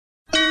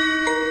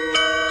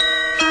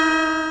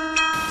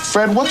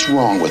Fred, what's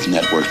wrong with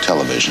network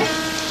television?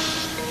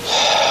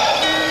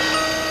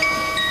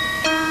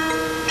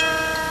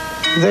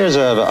 There's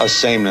a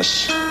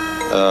sameness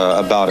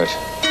about it,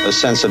 a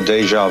sense of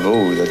deja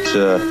vu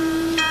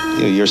that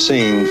you're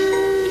seeing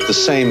the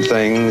same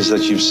things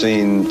that you've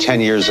seen 10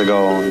 years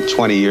ago,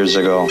 20 years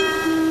ago.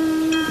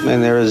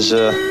 And there is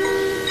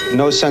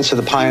no sense of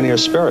the pioneer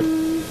spirit.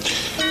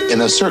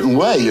 In a certain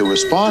way, you're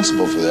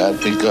responsible for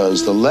that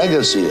because the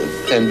legacy of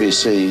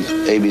NBC,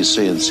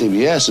 ABC, and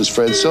CBS is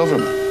Fred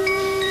Silverman.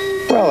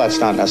 Well, that's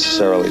not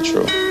necessarily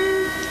true.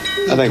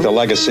 I think the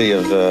legacy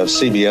of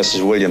CBS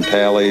is William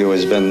Paley, who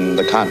has been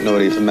the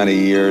continuity for many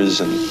years,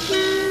 and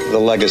the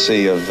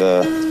legacy of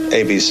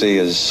ABC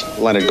is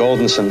Leonard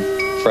Goldenson,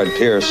 Fred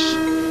Pierce.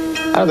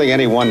 I don't think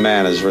any one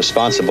man is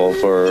responsible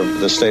for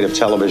the state of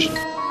television.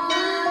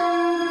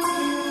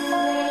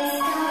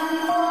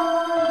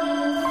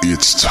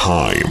 It's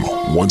time,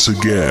 once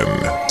again,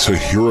 to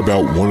hear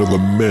about one of the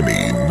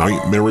many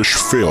nightmarish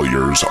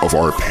failures of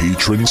our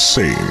patron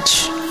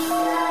saint.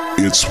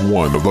 It's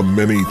one of the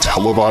many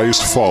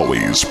televised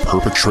follies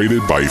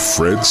perpetrated by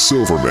Fred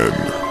Silverman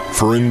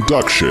for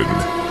induction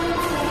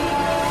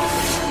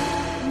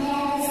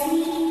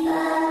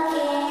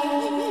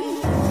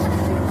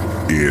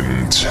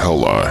in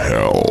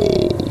Telehell.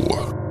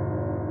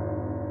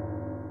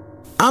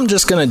 I'm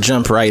just gonna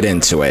jump right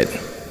into it.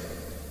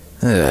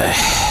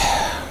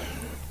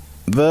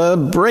 The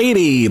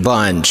Brady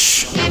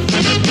Bunch.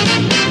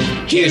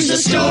 Here's the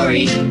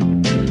story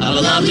of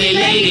a lovely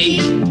lady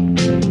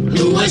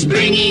who was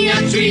bringing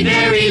up three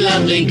very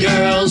lovely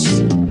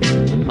girls.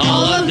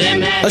 All of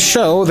them had... A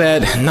show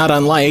that, not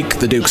unlike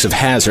The Dukes of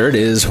Hazzard,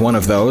 is one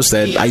of those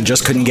that I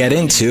just couldn't get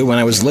into when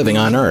I was living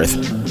on Earth.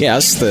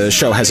 Yes, the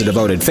show has a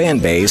devoted fan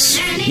base.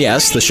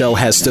 Yes, the show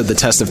has stood the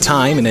test of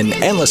time in an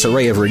endless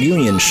array of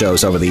reunion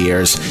shows over the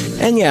years.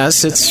 And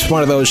yes, it's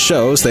one of those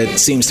shows that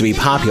seems to be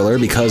popular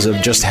because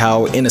of just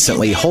how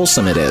innocently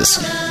wholesome it is.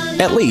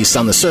 At least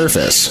on the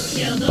surface.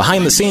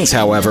 Behind the scenes,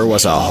 however,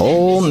 was a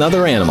whole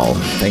nother animal,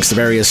 thanks to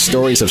various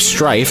stories of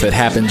strife that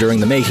happened during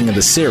the making of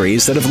the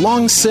series that have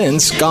long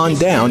since gone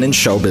down in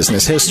show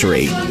business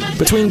history.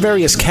 Between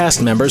various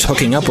cast members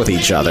hooking up with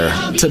each other,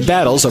 to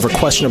battles over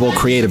questionable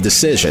creative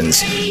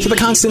decisions, to the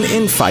constant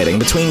infighting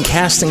between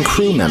cast and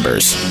crew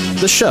members,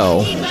 the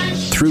show,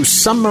 through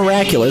some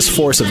miraculous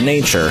force of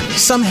nature,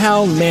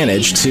 somehow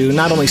managed to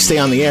not only stay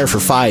on the air for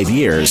 5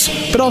 years,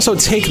 but also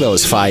take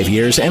those 5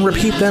 years and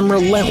repeat them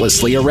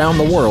relentlessly around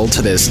the world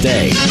to this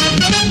day.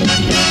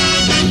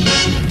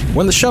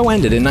 When the show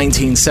ended in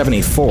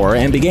 1974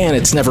 and began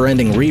its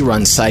never-ending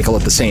rerun cycle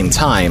at the same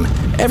time,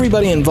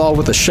 everybody involved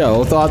with the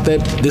show thought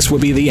that this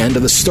would be the end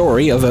of the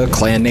story of a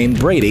clan named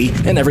Brady,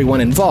 and everyone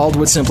involved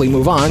would simply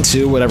move on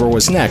to whatever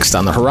was next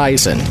on the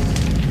horizon.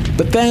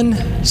 But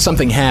then,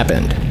 something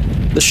happened.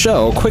 The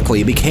show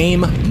quickly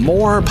became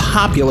more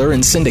popular in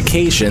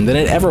syndication than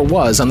it ever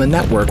was on the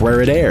network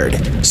where it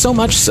aired. So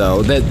much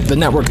so that the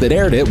network that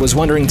aired it was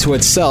wondering to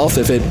itself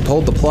if it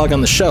pulled the plug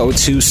on the show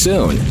too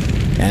soon.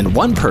 And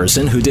one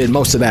person who did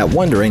most of that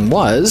wondering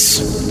was...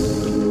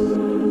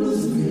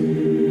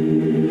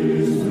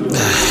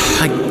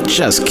 I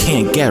just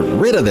can't get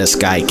rid of this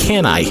guy,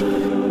 can I?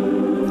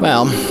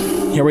 Well,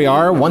 here we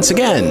are once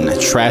again,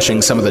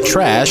 trashing some of the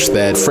trash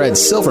that Fred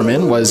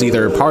Silverman was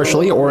either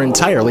partially or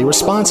entirely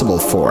responsible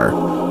for.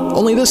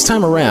 Only this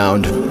time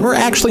around, we're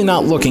actually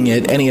not looking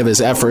at any of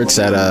his efforts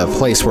at a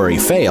place where he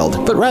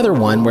failed, but rather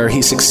one where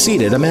he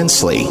succeeded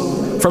immensely.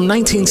 From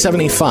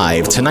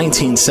 1975 to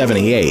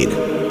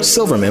 1978,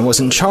 Silverman was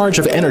in charge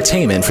of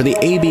entertainment for the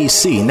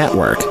ABC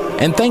network,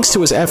 and thanks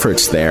to his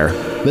efforts there,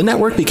 the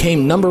network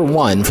became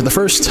 #1 for the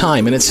first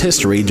time in its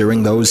history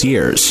during those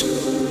years.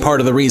 Part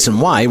of the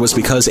reason why was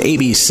because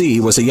ABC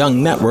was a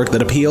young network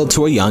that appealed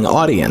to a young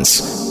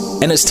audience.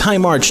 And as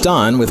time marched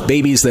on, with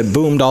babies that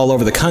boomed all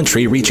over the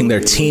country reaching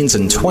their teens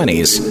and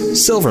 20s,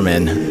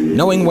 Silverman,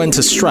 knowing when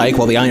to strike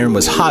while the iron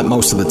was hot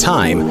most of the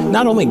time,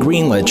 not only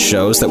greenlit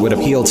shows that would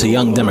appeal to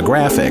young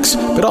demographics,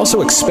 but also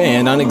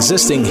expand on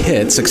existing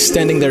hits,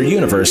 extending their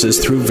universes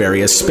through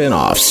various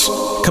spin-offs.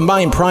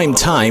 Combine prime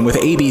time with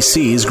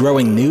ABC's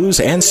growing news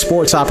and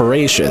sports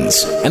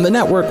operations, and the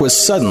network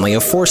was suddenly a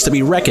force to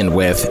be reckoned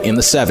with in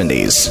the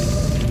 70s.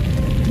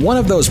 One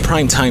of those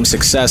primetime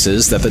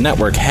successes that the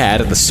network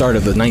had at the start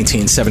of the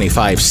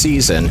 1975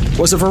 season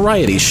was a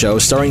variety show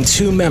starring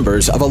two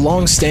members of a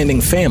long-standing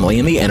family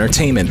in the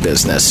entertainment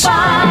business.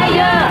 Friday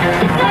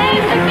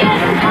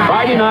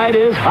night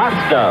is Hot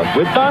Stuff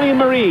with Donnie and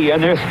Marie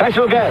and their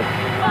special guests.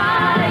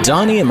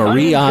 Donnie and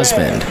Marie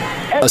Osmond,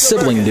 a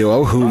sibling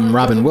duo whom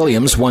Robin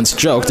Williams once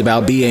joked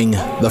about being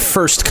the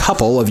first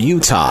couple of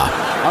Utah.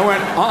 I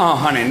went,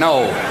 honey,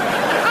 no.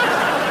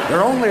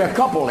 They're only a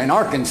couple in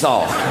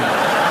Arkansas.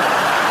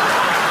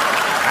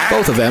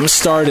 Both of them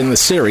starred in the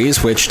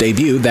series, which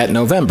debuted that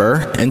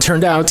November and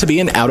turned out to be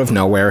an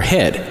out-of-nowhere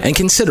hit. And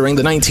considering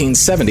the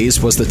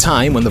 1970s was the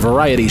time when the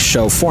variety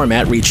show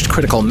format reached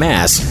critical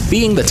mass,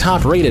 being the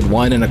top-rated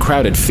one in a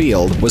crowded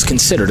field was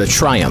considered a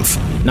triumph.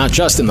 Not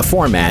just in the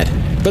format,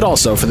 but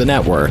also for the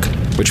network,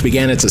 which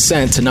began its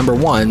ascent to number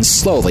 1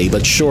 slowly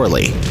but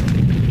surely.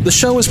 The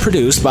show was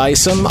produced by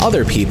some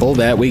other people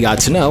that we got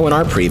to know in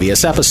our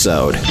previous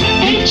episode.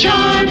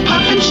 HR,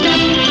 pop and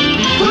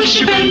step, push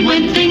your bend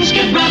when things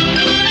get rough.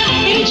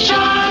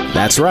 HR.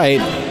 That's right.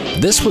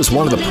 This was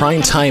one of the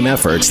primetime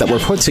efforts that were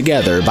put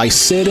together by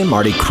Sid and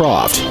Marty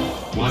Krofft,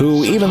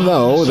 who, even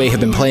though they had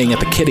been playing at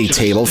the kiddie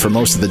table for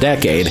most of the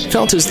decade,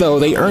 felt as though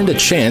they earned a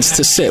chance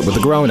to sit with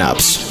the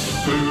grown-ups.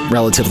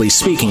 Relatively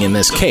speaking in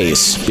this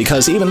case,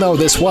 because even though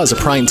this was a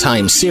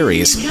primetime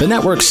series, the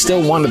network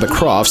still wanted the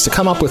Kroffts to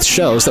come up with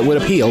shows that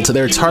would appeal to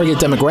their target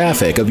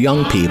demographic of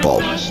young people.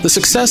 The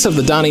success of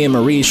the Donnie and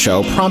Marie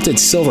show prompted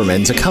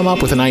Silverman to come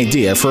up with an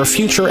idea for a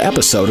future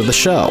episode of the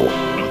show.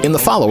 In the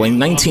following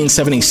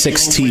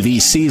 1976 TV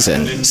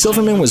season,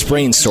 Silverman was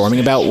brainstorming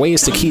about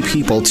ways to keep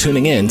people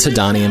tuning in to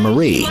Donnie and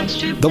Marie.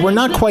 Though we're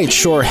not quite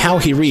sure how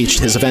he reached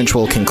his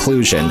eventual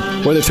conclusion,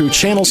 whether through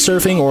channel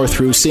surfing or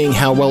through seeing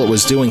how well it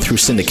was doing through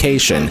syndication,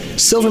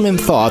 Silverman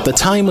thought the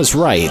time was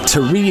right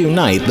to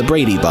reunite the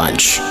Brady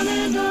Bunch,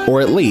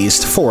 or at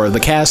least 4 of the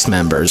cast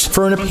members,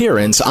 for an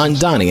appearance on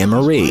Donnie and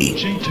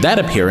Marie. That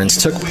appearance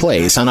took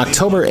place on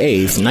October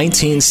 8th,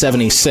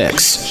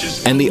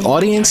 1976, and the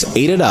audience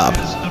ate it up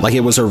like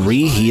it was a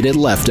reheated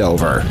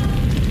leftover.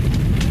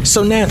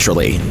 So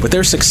naturally, with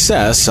their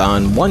success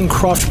on one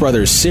Krofft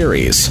Brothers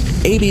series,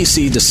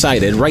 ABC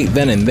decided right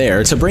then and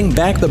there to bring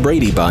back the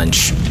Brady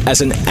Bunch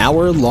as an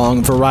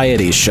hour-long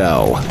variety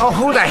show. Oh,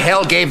 who the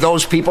hell gave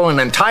those people an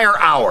entire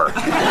hour?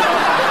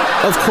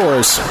 Of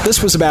course,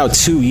 this was about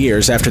 2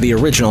 years after the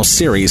original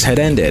series had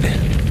ended,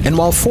 and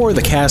while 4 of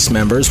the cast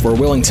members were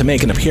willing to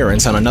make an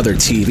appearance on another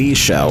TV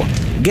show,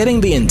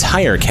 getting the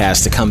entire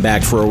cast to come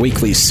back for a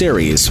weekly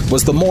series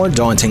was the more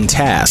daunting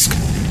task,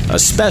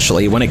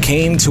 especially when it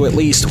came to at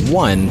least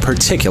one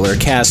particular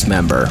cast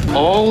member.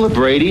 All the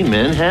Brady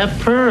men have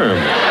perm.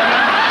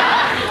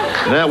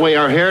 That way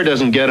our hair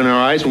doesn't get in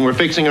our eyes when we're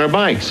fixing our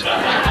bikes.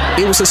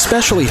 It was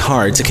especially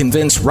hard to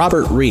convince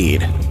Robert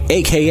Reed,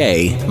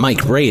 aka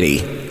Mike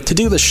Brady, to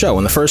do the show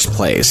in the first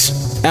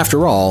place.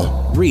 After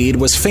all, Reed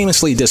was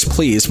famously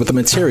displeased with the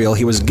material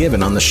he was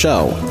given on the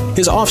show.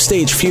 His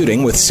offstage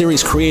feuding with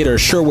series creator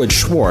Sherwood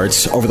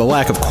Schwartz over the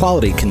lack of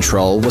quality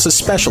control was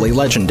especially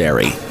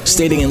legendary,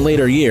 stating in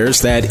later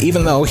years that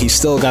even though he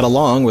still got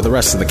along with the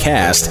rest of the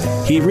cast,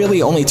 he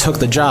really only took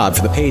the job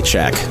for the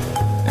paycheck.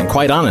 And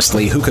quite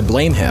honestly, who could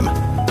blame him?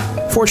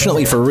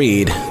 Fortunately for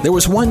Reed, there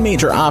was one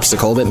major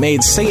obstacle that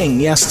made saying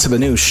yes to the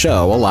new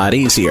show a lot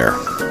easier.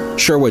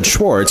 Sherwood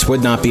Schwartz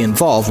would not be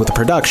involved with the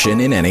production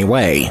in any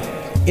way.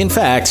 In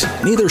fact,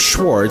 neither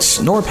Schwartz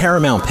nor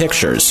Paramount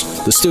Pictures,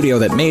 the studio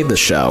that made the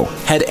show,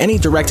 had any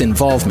direct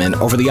involvement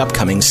over the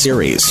upcoming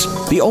series.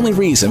 The only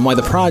reason why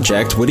the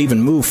project would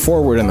even move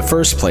forward in the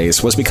first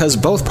place was because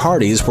both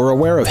parties were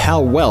aware of how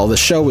well the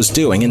show was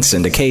doing in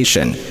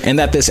syndication, and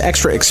that this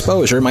extra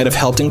exposure might have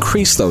helped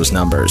increase those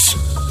numbers.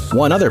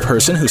 One other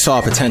person who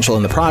saw potential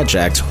in the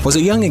project was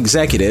a young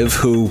executive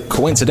who,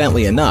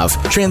 coincidentally enough,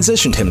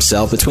 transitioned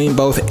himself between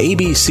both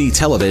ABC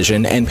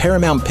Television and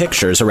Paramount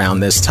Pictures around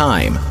this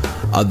time.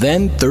 A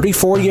then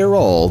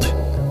 34-year-old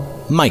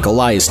Michael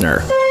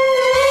Eisner.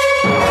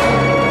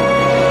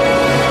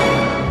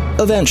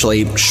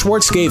 Eventually,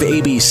 Schwartz gave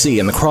ABC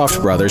and the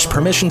Krofft brothers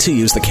permission to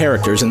use the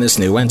characters in this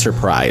new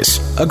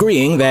enterprise,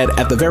 agreeing that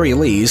at the very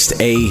least,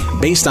 a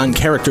based on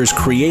characters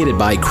created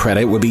by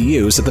credit would be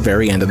used at the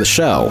very end of the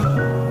show,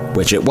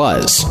 which it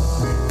was.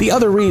 The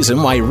other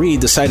reason why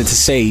Reed decided to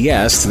say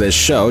yes to this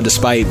show,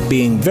 despite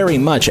being very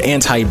much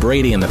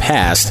anti-Brady in the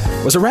past,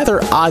 was a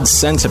rather odd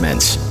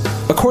sentiment.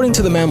 According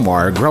to the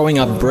memoir Growing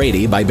Up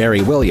Brady by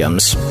Barry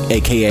Williams,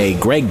 aka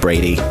Greg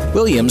Brady,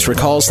 Williams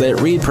recalls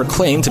that Reed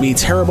proclaimed to be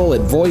terrible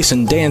at voice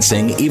and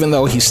dancing even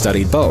though he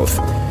studied both.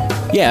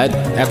 Yet,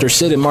 after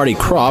Sid and Marty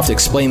Krofft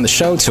explained the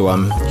show to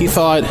him, he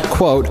thought,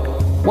 quote,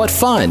 "What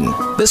fun!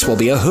 This will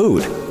be a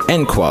hoot,"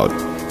 end quote.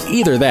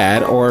 Either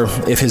that, or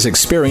if his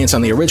experience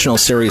on the original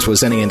series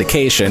was any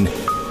indication,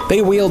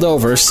 they wheeled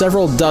over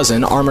several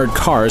dozen armored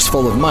cars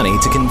full of money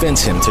to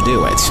convince him to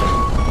do it.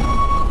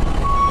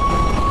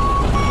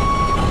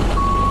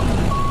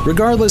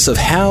 Regardless of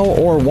how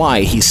or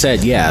why he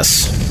said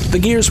yes, the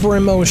gears were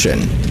in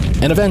motion,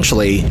 and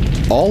eventually,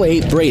 all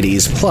 8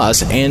 Bradys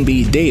plus Ann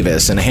B.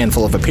 Davis and a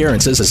handful of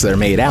appearances as their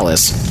maid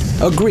Alice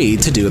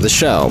agreed to do the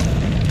show.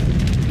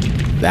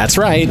 That's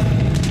right,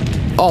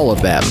 all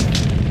of them.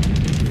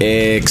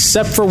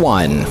 Except for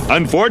one.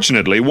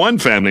 Unfortunately, one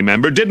family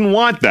member didn't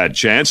want that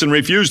chance and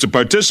refused to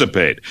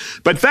participate.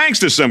 But thanks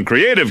to some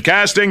creative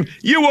casting,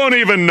 you won't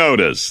even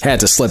notice. Had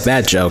to slip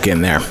that joke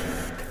in there.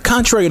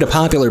 Contrary to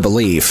popular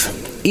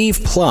belief,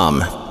 Eve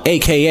Plum,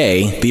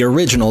 aka the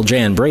original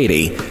Jan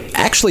Brady,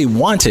 actually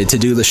wanted to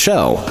do the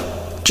show.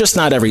 Just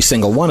not every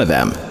single one of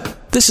them.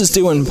 This is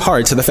due in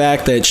part to the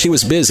fact that she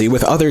was busy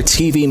with other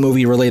TV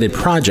movie-related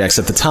projects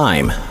at the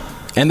time,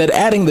 and that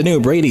adding the new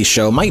Brady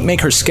show might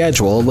make her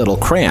schedule a little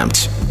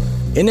cramped.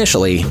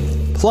 Initially,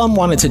 Plum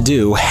wanted to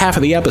do half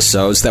of the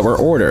episodes that were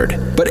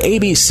ordered, but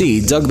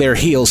ABC dug their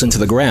heels into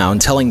the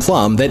ground telling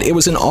Plum that it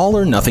was an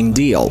all-or-nothing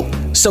deal.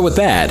 So with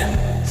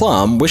that,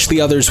 Plum wished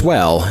the others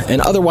well and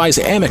otherwise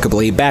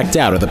amicably backed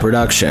out of the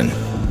production.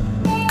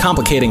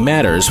 Complicating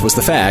matters was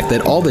the fact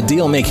that all the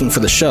deal-making for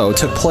the show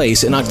took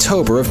place in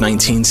October of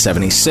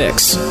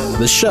 1976.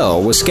 The show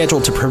was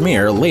scheduled to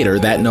premiere later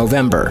that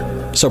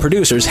November, so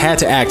producers had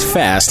to act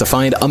fast to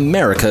find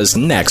America's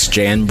next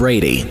Jan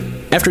Brady.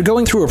 After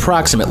going through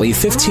approximately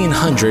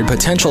 1,500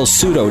 potential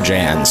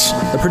pseudo-Jans,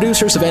 the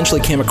producers eventually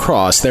came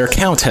across their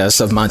Countess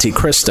of Monte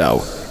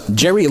Cristo.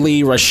 Jerry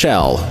Lee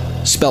Rochelle,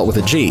 spelt with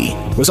a G,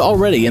 was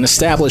already an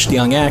established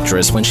young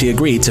actress when she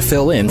agreed to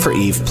fill in for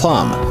Eve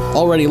Plum,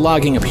 already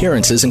logging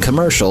appearances in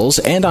commercials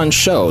and on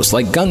shows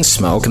like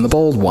Gunsmoke and The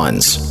Bold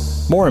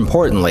Ones. More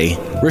importantly,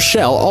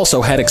 Rochelle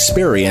also had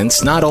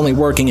experience not only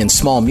working in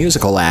small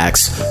musical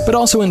acts, but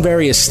also in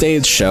various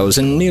stage shows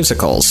and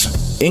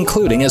musicals,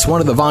 including as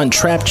one of the Von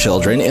Trapp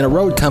children in a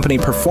road company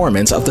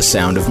performance of The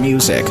Sound of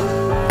Music.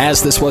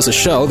 As this was a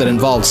show that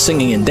involved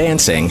singing and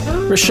dancing,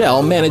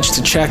 Rochelle managed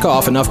to check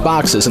off enough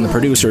boxes in the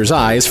producer's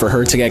eyes for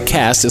her to get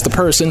cast as the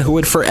person who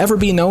would forever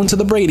be known to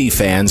the Brady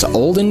fans,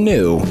 old and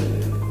new,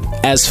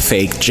 as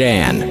Fake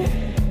Jan.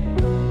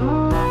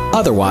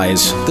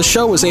 Otherwise, the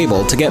show was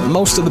able to get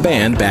most of the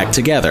band back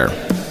together,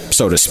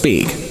 so to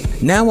speak.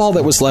 Now all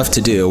that was left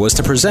to do was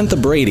to present the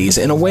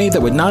Bradys in a way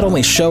that would not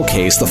only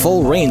showcase the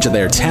full range of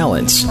their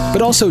talents,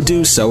 but also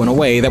do so in a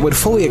way that would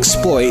fully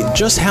exploit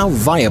just how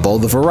viable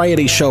the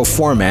variety show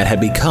format had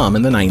become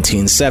in the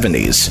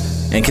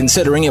 1970s. And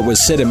considering it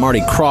was Sid and Marty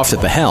Krofft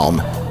at the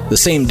helm, the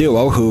same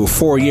duo who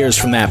 4 years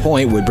from that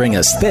point would bring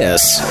us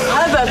this,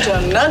 how about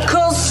your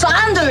knuckle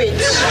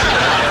sandwich?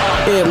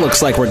 It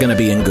looks like we're going to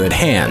be in good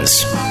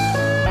hands.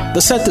 The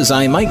set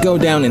design might go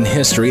down in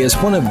history as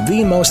one of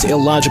the most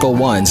illogical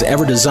ones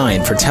ever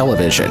designed for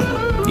television.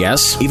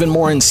 Yes, even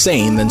more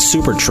insane than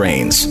Super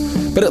Trains.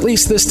 But at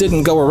least this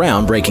didn't go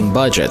around breaking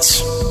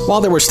budgets.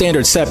 While there were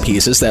standard set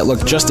pieces that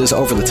looked just as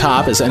over the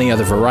top as any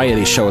other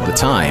variety show at the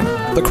time,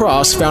 the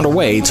Crofts found a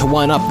way to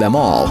one-up them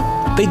all.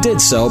 They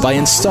did so by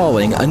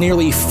installing a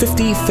nearly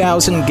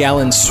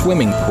 50,000-gallon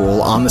swimming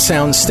pool on the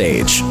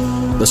soundstage.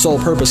 The sole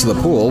purpose of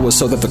the pool was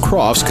so that the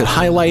Crofts could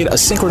highlight a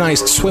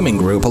synchronized swimming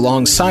group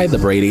alongside the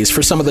Bradys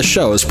for some of the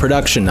show's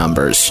production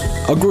numbers,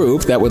 a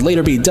group that would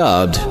later be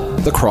dubbed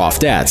the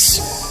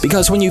Croftettes.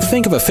 Because when you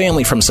think of a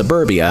family from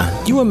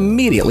suburbia, you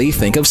immediately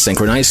think of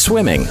synchronized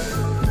swimming,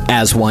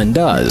 as one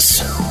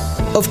does.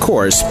 Of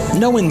course,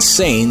 no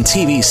insane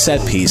TV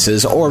set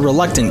pieces or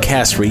reluctant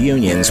cast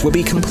reunions would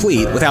be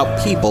complete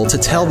without people to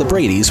tell the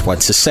Bradys what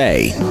to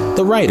say.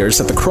 The writers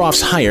that the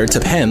Crofts hired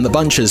to pen the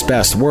bunch's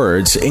best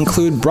words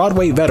include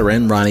Broadway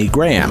veteran Ronnie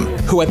Graham,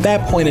 who at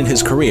that point in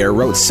his career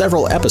wrote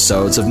several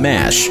episodes of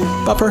MASH,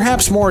 but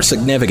perhaps more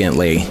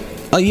significantly,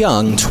 a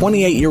young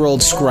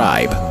 28-year-old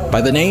scribe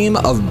by the name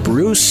of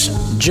Bruce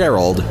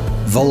Gerald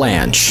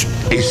Valanche.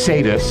 A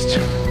sadist,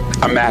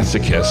 a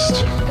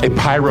masochist, a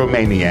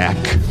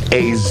pyromaniac,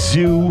 a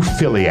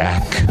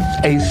zoophiliac,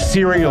 a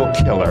serial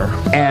killer,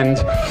 and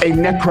a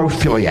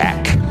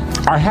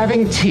necrophiliac are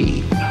having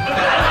tea.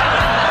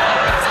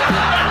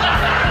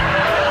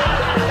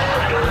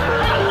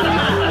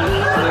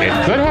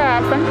 It could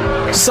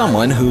happen.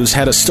 Someone who's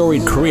had a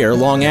storied career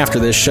long after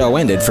this show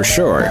ended for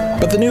sure,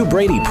 but the new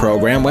Brady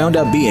program wound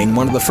up being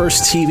one of the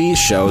first TV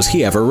shows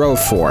he ever wrote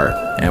for.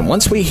 And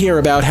once we hear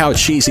about how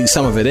cheesy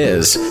some of it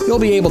is, you'll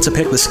be able to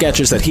pick the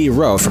sketches that he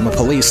wrote from a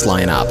police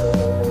lineup.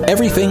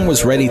 Everything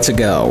was ready to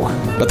go,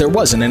 but there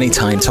wasn't any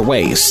time to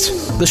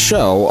waste. The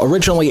show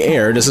originally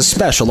aired as a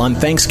special on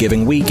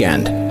Thanksgiving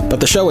weekend, but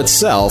the show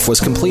itself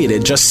was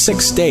completed just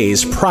 6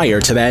 days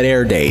prior to that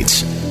air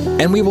date.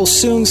 And we will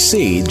soon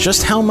see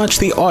just how much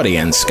the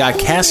audience got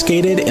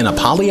cascaded in a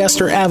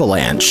polyester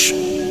avalanche.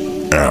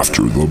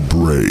 After the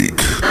break.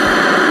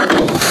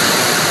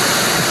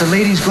 If the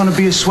lady's gonna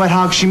be a sweat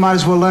hog, she might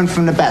as well learn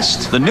from the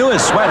best. The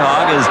newest sweat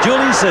hog is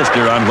Julie's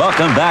sister on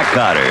Welcome Back,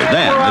 Kotter.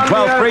 Then the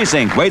 12th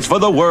precinct waits for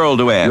the world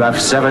to end. You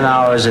have 7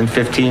 hours and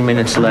 15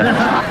 minutes left.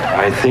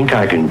 I think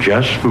I can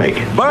just make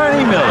it.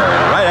 Barney Miller,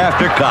 right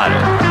after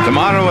Kotter.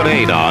 Tomorrow at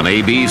 8 on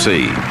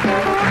ABC.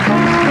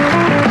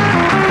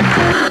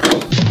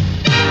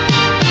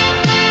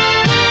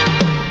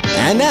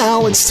 And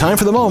now it's time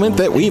for the moment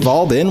that we've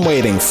all been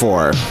waiting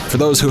for. For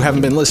those who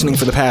haven't been listening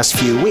for the past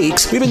few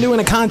weeks, we've been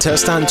doing a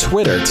contest on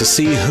Twitter to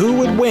see who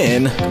would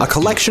win a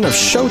collection of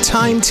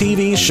Showtime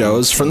TV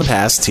shows from the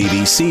past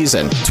TV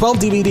season. 12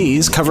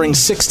 DVDs covering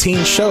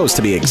 16 shows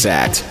to be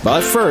exact.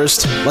 But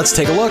first, let's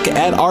take a look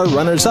at our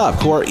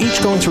runners-up, who are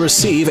each going to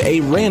receive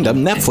a random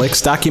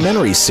Netflix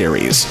documentary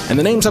series. And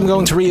the names I'm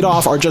going to read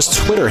off are just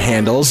Twitter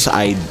handles.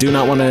 I do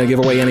not want to give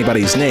away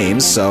anybody's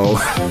names, so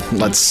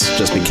let's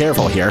just be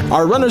careful here.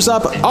 Our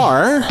runners-up are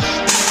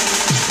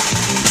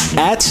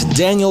at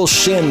Daniel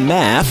Shin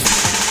Math,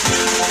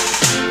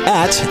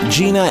 at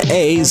Gina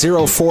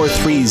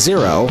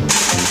A0430,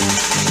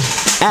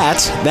 at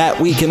That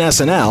Week in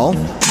SNL,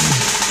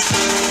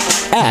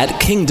 at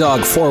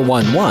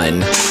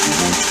KingDog411,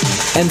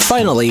 and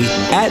finally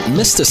at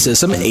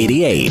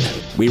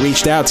Mysticism88. We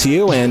reached out to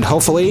you, and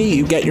hopefully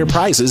you get your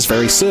prizes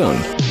very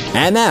soon.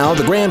 And now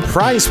the grand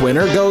prize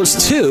winner goes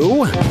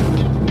to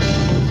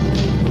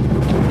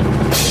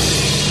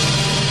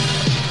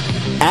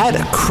at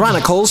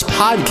Chronicles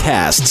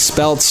Podcast,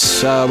 spelt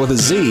with a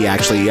Z,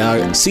 actually.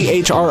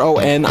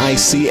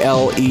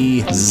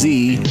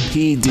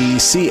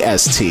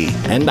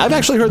 CHRONICLEZPDCST. And I've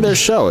actually heard their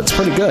show. It's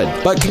pretty good.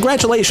 But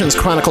congratulations,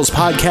 Chronicles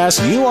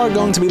Podcast. You are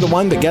going to be the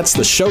one that gets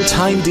the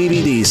Showtime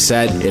DVD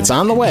set. It's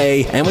on the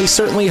way, and we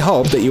certainly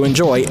hope that you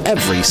enjoy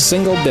every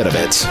single bit of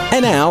it.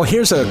 And now,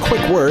 here's a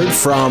quick word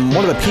from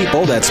one of the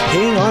people that's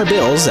paying our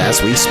bills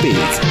as we speak.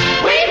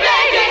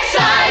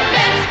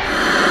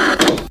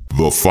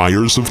 The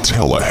Fires of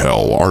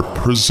Telehell are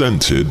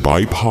presented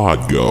by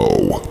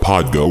Podgo.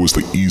 Podgo is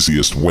the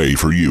easiest way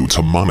for you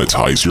to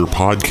monetize your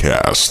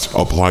podcast.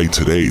 Apply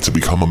today to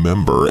become a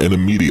member and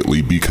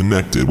immediately be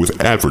connected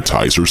with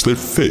advertisers that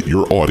fit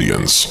your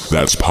audience.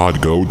 That's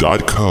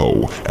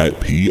podgo.co at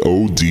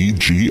podgo.co.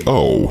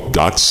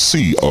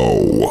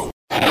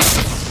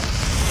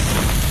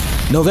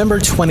 November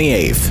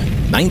 28th,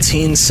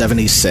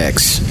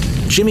 1976.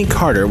 Jimmy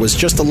Carter was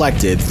just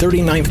elected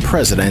 39th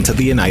President of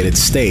the United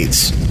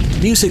States.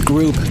 Music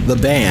group The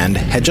Band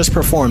had just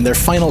performed their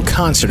final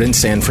concert in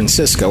San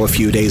Francisco a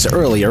few days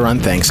earlier on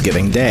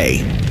Thanksgiving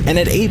Day. And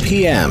at 8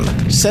 p.m.,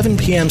 7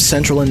 p.m.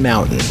 Central and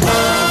Mountain,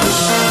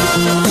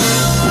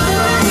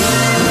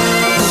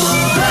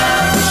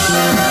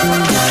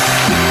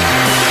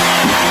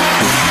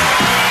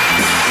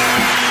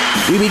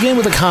 we begin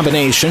with a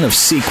combination of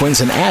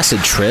sequins and acid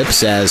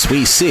trips as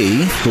we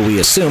see, who we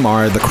assume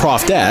are the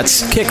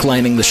Croftettes,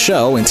 kick-lining the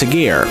show into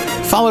gear,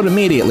 followed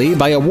immediately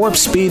by a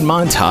warp-speed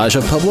montage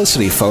of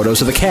publicity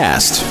photos of the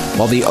cast,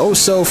 while the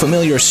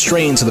oh-so-familiar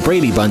strains of the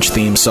Brady Bunch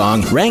theme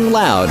song rang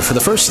loud for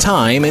the first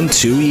time in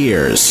 2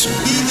 years.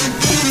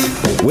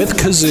 With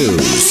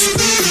kazoos.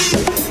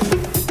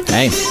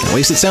 Hey, at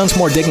least it sounds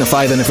more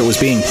dignified than if it was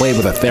being played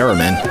with a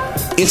theremin.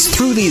 It's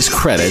through these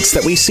credits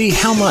that we see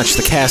how much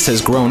the cast has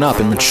grown up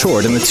and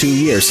matured in the 2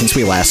 years since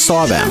we last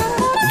saw them.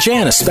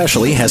 Jan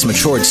especially has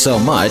matured so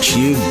much,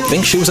 you'd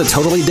think she was a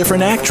totally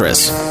different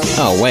actress.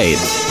 Oh, wait.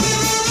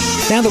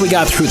 Now that we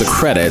got through the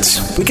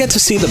credits, we get to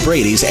see the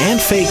Bradys and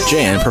fake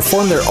Jan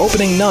perform their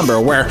opening number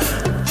where...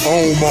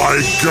 Oh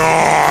my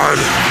God!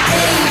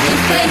 Baby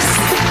face,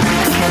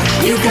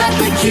 you got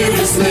the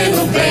cutest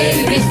little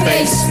baby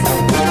face.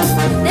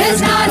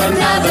 There's not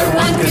another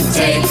one could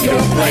take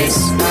your place.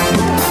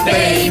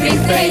 Baby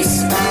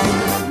face.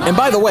 And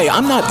by the way,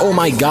 I'm not oh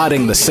my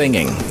godding the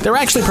singing. They're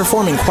actually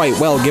performing quite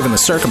well given the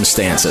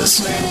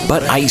circumstances.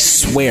 But I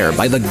swear,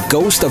 by the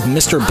ghost of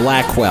Mr.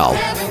 Blackwell,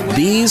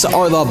 these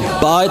are the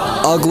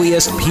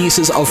butt-ugliest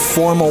pieces of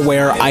formal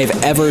wear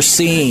I've ever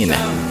seen.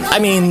 I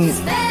mean,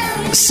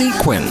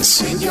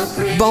 sequins,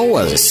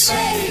 boas,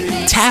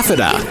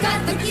 taffeta,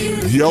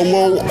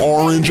 Yellow,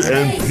 orange,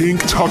 and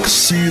pink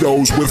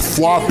tuxedos with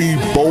floppy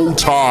bow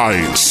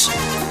ties.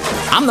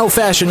 I'm no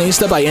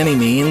fashionista by any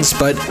means,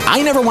 but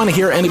I never want to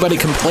hear anybody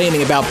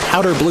complaining about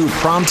powder blue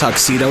prom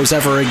tuxedos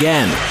ever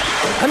again.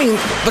 I mean,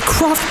 the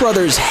Croft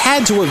brothers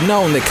had to have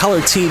known that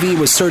color TV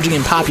was surging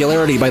in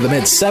popularity by the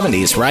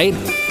mid-70s, right?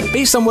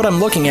 Based on what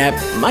I'm looking at,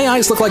 my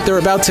eyes look like they're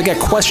about to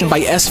get questioned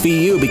by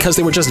SVU because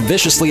they were just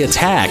viciously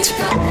attacked.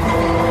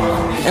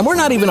 And we're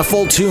not even a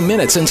full 2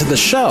 minutes into the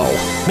show.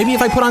 Maybe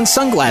if I put on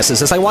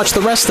sunglasses as I watch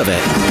the rest of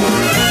it.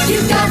 You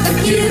got the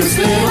cutest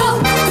little...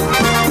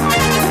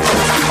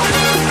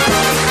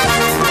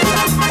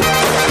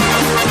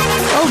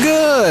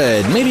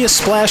 Good. Maybe a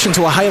splash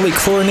into a highly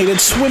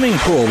chlorinated swimming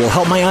pool will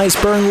help my eyes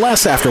burn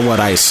less after what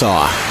I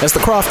saw, as the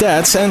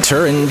Croftettes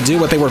enter and do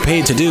what they were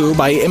paid to do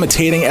by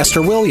imitating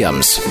Esther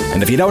Williams.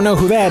 And if you don't know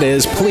who that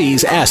is,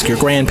 please ask your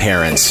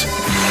grandparents. You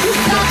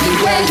got me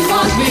where you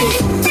want me.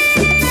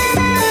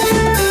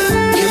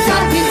 You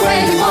got me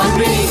where you want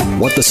me.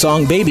 What the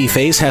song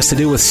Babyface has to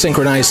do with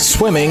synchronized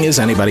swimming is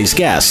anybody's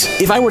guess.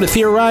 If I were to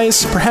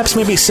theorize, perhaps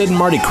maybe Sid and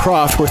Marty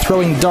Krofft were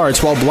throwing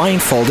darts while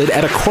blindfolded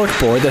at a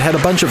corkboard that had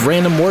a bunch of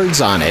random words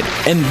on it,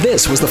 and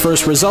this was the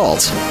first result.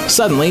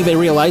 Suddenly, they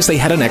realized they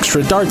had an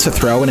extra dart to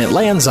throw, and it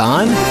lands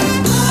on...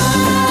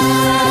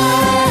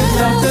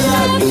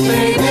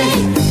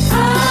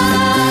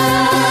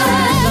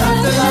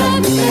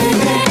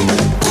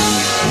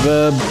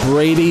 The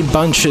Brady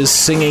Bunch is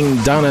singing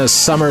Donna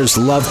Summer's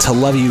Love to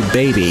Love You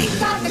Baby.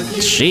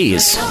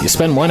 Jeez, you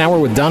spend 1 hour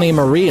with Donnie and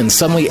Marie and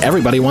suddenly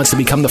everybody wants to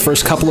become the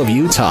first couple of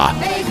Utah.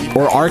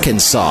 Or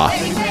Arkansas.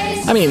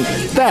 I mean,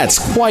 that's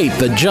quite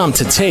the jump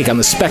to take on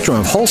the spectrum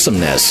of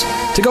wholesomeness.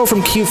 To go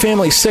from cute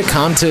family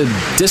sitcom to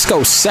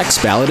disco sex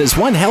ballad is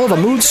one hell of a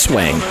mood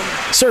swing.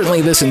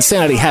 Certainly this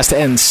insanity has to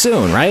end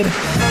soon, right?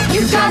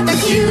 You got the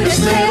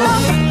cutest little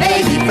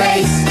baby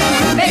face.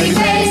 Baby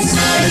face,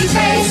 baby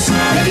face,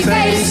 baby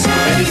face,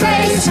 baby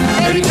face,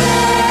 baby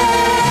face.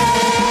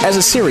 As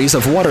a series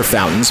of water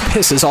fountains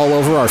pisses all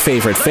over our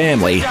favorite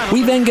family,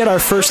 we then get our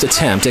first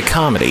attempt at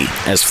comedy,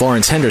 as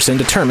Florence Henderson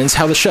determines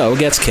how the show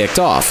gets kicked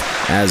off,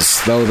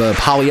 as though the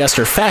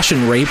polyester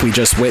fashion rape we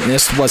just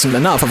witnessed wasn't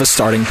enough of a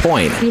starting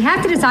point. We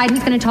have to decide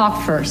who's going to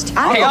talk first.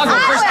 Hey, I'll go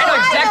first. I know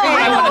exactly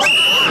what I want to say.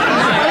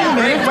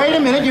 Wait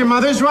a minute. Your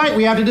mother's right.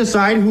 We have to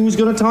decide who's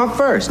going to talk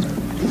first.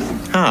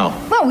 How?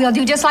 Well, we'll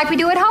do just like we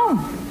do at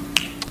home.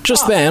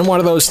 Just then, one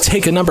of those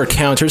take-a-number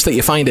counters that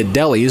you find at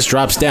delis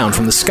drops down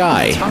from the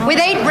sky. With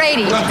 8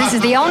 Brady, this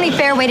is the only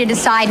fair way to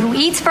decide who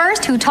eats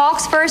first, who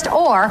talks first,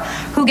 or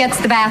who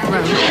gets the bathroom.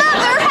 Mother,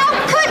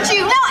 how could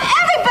you? Now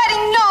everybody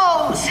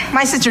knows.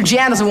 My sister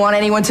Jan doesn't want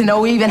anyone to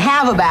know we even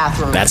have a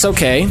bathroom. That's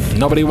okay.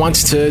 Nobody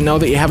wants to know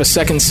that you have a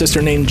second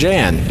sister named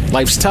Jan.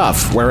 Life's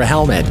tough. Wear a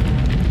helmet.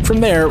 From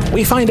there,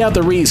 we find out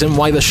the reason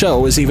why the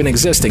show is even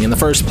existing in the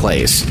first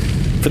place.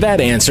 For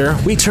that answer,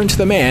 we turn to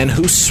the man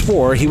who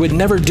swore he would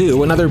never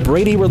do another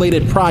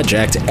Brady-related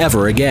project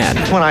ever again.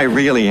 What I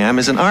really am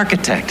is an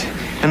architect.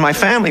 And my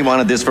family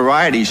wanted this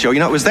variety show. You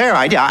know, it was their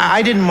idea.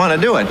 I didn't want to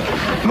do it.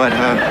 But,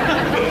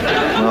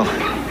 well,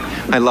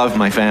 I love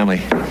my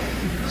family.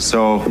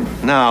 So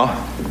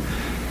now,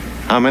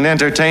 I'm an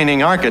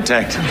entertaining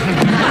architect.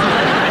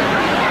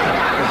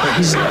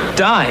 He's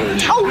dying.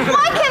 Oh,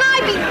 why can't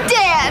I be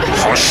dead?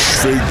 Hush,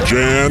 fake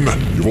Jan.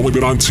 You've only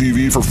been on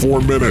TV for 4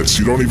 minutes.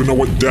 You don't even know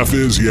what death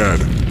is yet.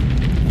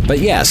 But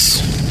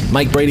yes,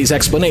 Mike Brady's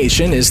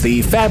explanation is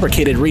the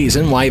fabricated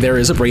reason why there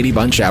is a Brady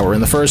Bunch hour in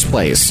the first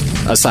place,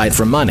 aside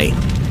from money.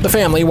 The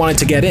family wanted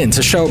to get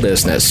into show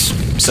business.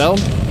 So,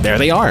 there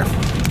they are.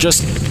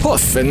 Just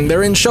poof, and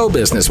they're in show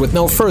business with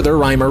no further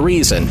rhyme or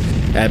reason.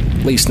 At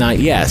least not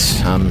yet.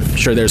 I'm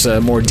sure there's a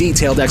more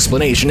detailed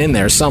explanation in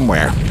there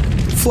somewhere.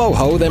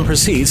 Flo-Ho then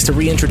proceeds to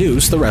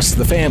reintroduce the rest of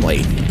the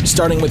family,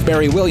 starting with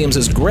Barry Williams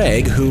as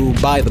Greg, who,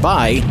 by the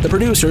by, the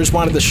producers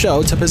wanted the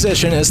show to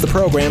position as the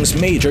program's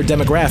major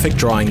demographic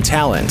drawing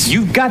talent.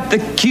 You've got the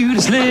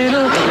cutest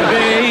little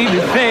baby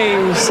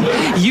face.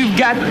 You've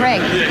got...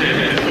 Greg,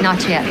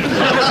 not yet.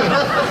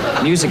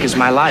 Music is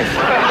my life.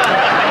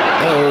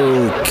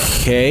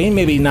 Okay,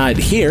 maybe not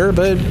here,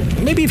 but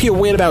maybe if you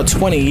wait about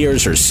 20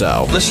 years or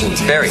so. Listen,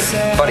 Barry,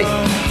 buddy,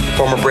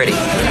 former Brady.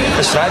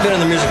 Listen, I've been in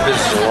the music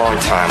business a long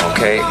time,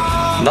 okay?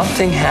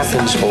 Nothing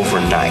happens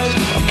overnight,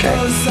 okay?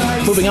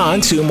 Moving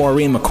on to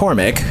Maureen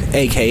McCormick,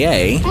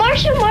 a.k.a.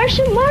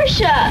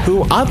 Marsha.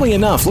 Who, oddly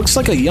enough, looks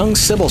like a young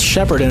Sybil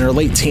Shepherd in her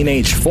late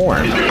teenage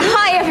form.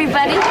 Hi,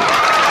 everybody.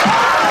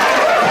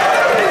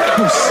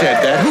 Who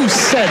said that? Who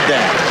said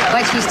that?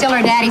 But she's still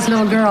her daddy's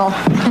little girl.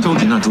 I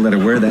told you not to let her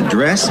wear that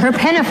dress. Her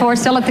pinafore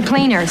still at the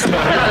cleaners.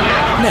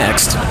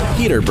 Next,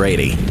 Peter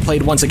Brady,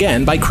 played once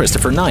again by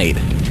Christopher Knight,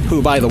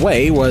 who, by the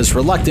way, was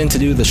reluctant to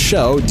do the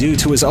show due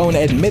to his own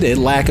admitted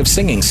lack of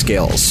singing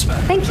skills. I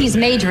think he's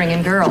majoring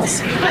in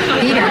girls.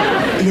 Peter.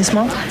 Yes,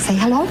 Mom? Say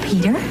hello,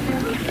 Peter.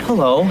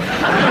 Hello.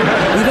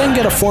 We then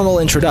get a formal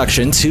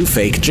introduction to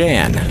Fake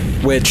Jan,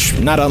 which,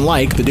 not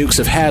unlike the Dukes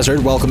of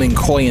Hazzard welcoming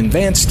Coy and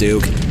Vance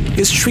Duke,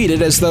 is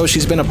treated as though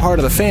she's been a part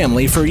of the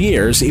family for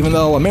years, even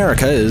though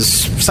America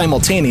is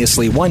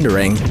simultaneously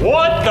wondering,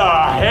 what the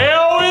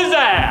hell is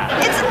that?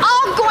 It's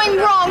all going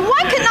wrong.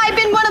 Why couldn't I have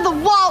been one of the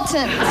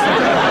Waltons?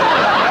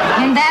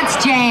 And that's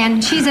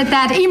Jan. She's at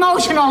that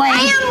emotional age.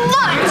 I am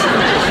not.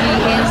 She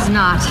is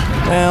not.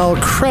 Well,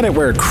 credit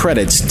where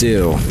credit's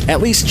due. At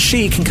least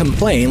she can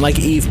complain like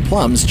Eve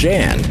Plum's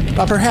Jan.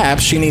 But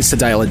perhaps she needs to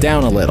dial it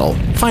down a little.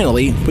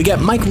 Finally, we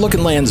get Mike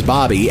Lookinland's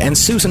Bobby and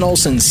Susan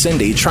Olsen's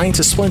Cindy trying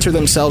to splinter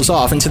themselves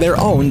off into their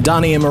own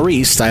Donnie and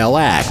Marie style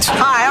act.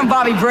 Hi, I'm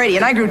Bobby Brady,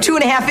 and I grew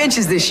 2.5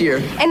 inches this year.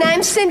 And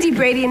I'm Cindy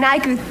Brady, and I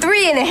grew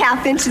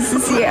 3.5 inches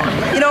this year.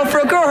 You know, for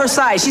a girl her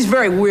size, she's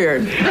very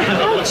weird.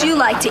 How'd you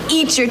like to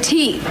eat your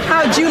teeth?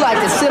 How'd you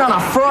like to sit on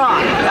a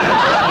frog?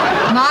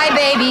 My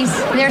babies,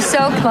 they're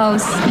so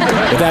close.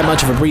 With that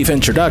much of a brief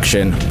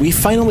introduction, we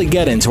finally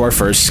get into our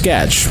first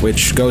sketch,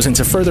 which goes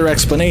into further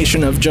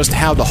explanation of just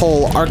how the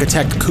whole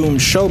architect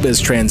Coombs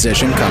showbiz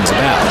transition comes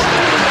about.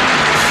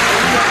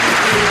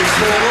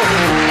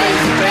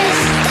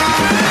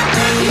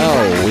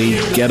 Oh, we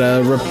get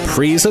a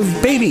reprise of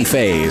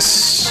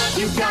Babyface.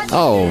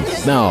 Oh,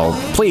 no,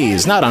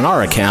 please, not on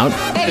our account.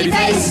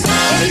 Babyface,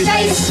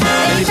 babyface,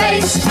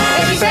 babyface,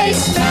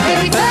 babyface,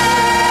 babyface.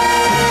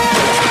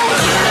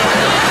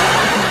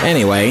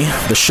 Anyway,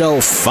 the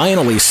show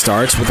finally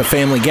starts with the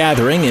family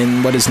gathering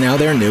in what is now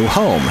their new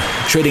home,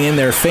 trading in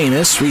their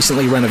famous,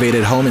 recently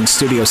renovated home in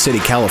Studio City,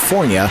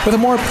 California, with a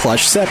more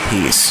plush set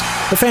piece.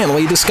 The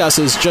family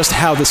discusses just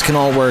how this can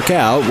all work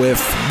out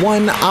with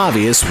one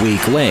obvious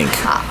weak link.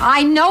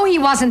 I know he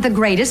wasn't the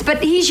greatest,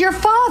 but he's your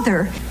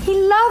father. He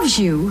loves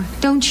you.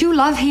 Don't you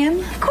love him?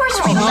 Of course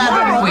we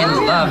love him. We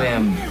love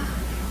him.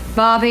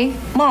 Bobby?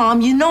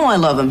 Mom, you know I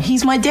love him.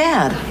 He's my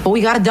dad. But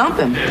we gotta dump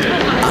him.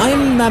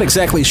 I'm not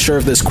exactly sure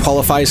if this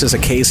qualifies as a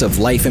case of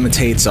life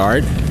imitates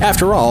art.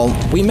 After all,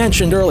 we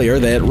mentioned earlier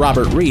that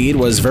Robert Reed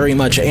was very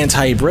much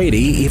anti-Brady,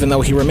 even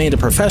though he remained a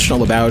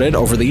professional about it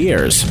over the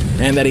years.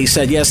 And that he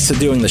said yes to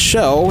doing the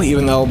show,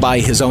 even though by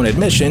his own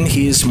admission,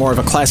 he's more of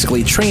a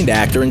classically trained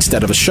actor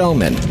instead of a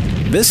showman.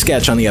 This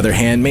sketch, on the other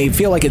hand, may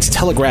feel like it's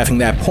telegraphing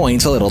that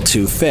point a little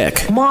too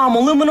thick. Mom,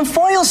 aluminum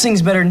foil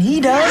sings better than he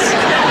does.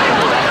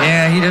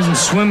 Yeah, he doesn't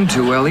swim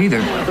too well either.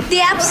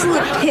 The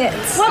absolute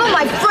pits. What'll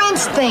my friends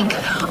brains think?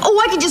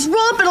 Oh, I could just roll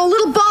up in a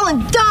little ball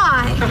and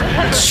die.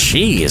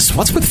 Jeez,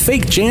 what's with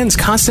fake Jan's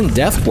constant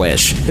death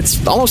wish?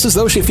 It's almost as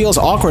though she feels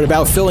awkward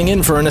about filling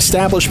in for an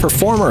established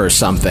performer or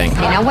something.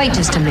 Hey, now wait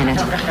just a minute.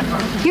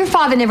 Your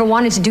father never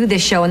wanted to do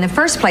this show in the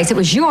first place. It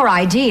was your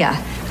idea.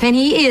 And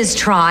he is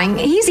trying.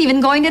 He's even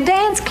going to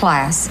dance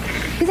class.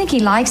 You think he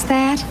likes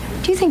that?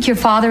 Do you think your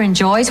father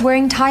enjoys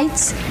wearing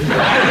tights?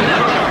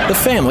 The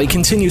family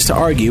continues to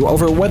argue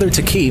over whether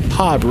to keep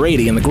Pa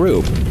Brady in the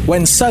group,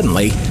 when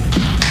suddenly...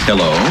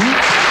 Hello?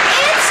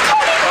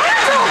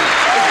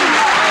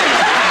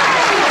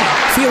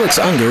 Felix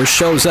Unger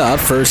shows up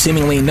for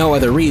seemingly no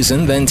other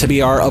reason than to be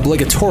our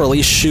obligatorily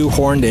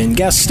shoehorned-in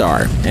guest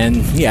star. And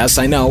yes,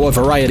 I know a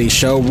variety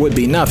show would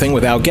be nothing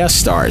without guest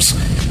stars.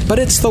 But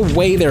it's the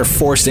way they're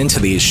forced into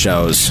these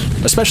shows,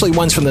 especially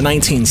ones from the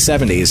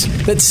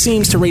 1970s, that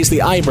seems to raise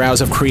the eyebrows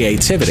of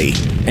creativity.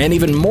 And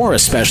even more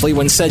especially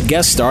when said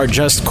guest star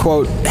just,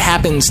 quote,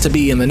 happens to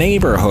be in the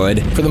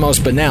neighborhood for the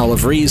most banal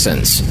of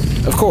reasons.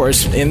 Of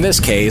course, in this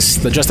case,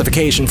 the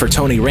justification for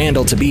Tony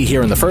Randall to be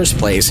here in the first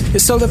place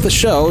is so that the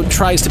show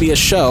tries to be a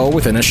show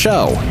within a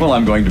show. Well,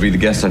 I'm going to be the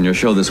guest on your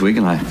show this week,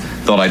 and I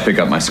thought I'd pick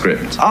up my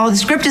script. Oh, the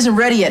script isn't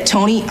ready yet,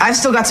 Tony. I've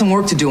still got some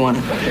work to do on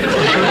it.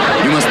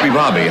 You must be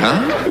Bobby,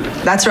 huh?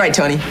 That's right,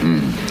 Tony.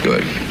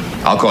 Good.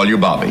 I'll call you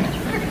Bobby.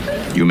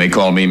 You may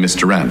call me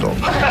Mr. Randall.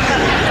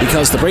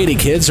 Because the Brady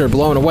kids are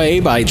blown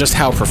away by just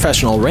how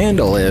professional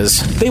Randall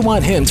is, they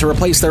want him to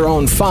replace their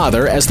own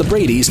father as the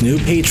Brady's new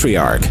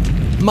patriarch.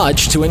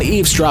 Much to an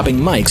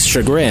eavesdropping Mike's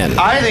chagrin.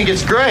 I think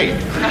it's great.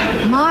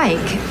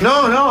 Mike?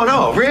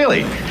 No,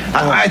 really.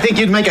 I think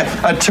you'd make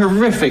a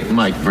terrific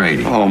Mike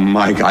Brady. Oh,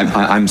 Mike,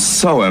 I'm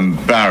so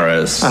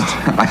embarrassed.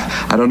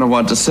 I don't know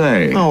what to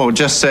say. Oh,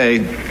 just say,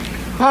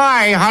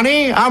 hi,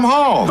 honey, I'm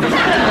home.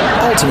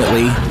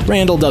 Ultimately,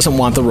 Randall doesn't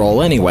want the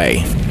role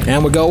anyway,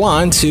 and would go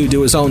on to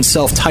do his own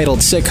self-titled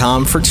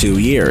sitcom for 2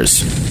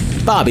 years.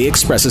 Bobby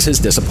expresses his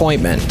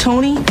disappointment.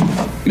 Tony?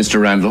 Mr.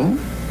 Randall?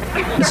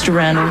 Mr.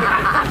 Randall,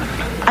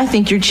 I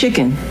think you're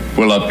chicken.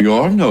 Well, up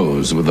your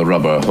nose with a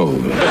rubber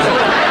hose.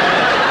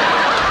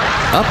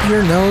 Up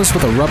your nose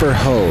with a rubber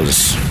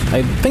hose.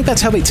 I think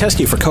that's how they test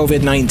you for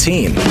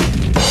COVID-19.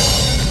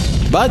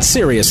 But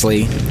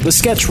seriously, the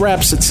sketch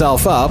wraps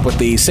itself up with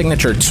the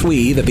signature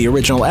twee that the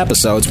original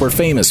episodes were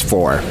famous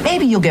for.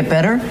 Maybe you'll get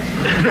better.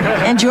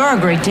 And you're a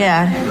great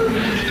dad.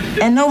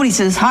 And nobody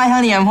says, hi,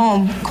 honey, I'm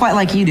home, quite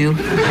like you do. And,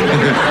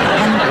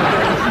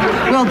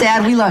 well,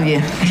 Dad, we love you.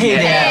 Hey,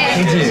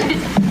 Dad. Me too.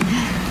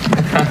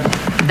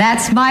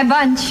 That's my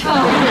bunch.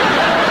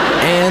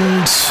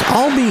 And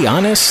I'll be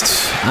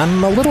honest,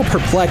 I'm a little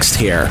perplexed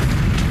here.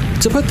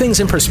 To put things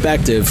in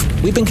perspective,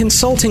 we've been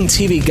consulting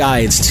TV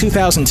Guide's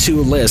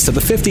 2002 list of the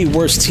 50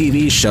 worst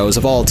TV shows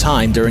of all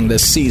time during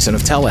this season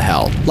of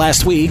Telehell.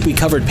 Last week, we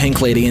covered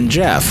Pink Lady and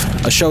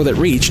Jeff, a show that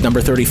reached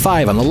number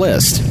 35 on the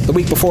list. The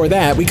week before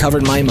that, we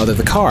covered My Mother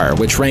the Car,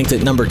 which ranked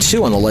at number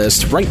 2 on the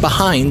list, right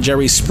behind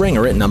Jerry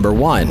Springer at number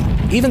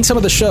 1. Even some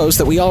of the shows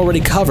that we already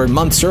covered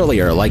months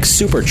earlier, like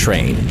Super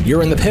Train,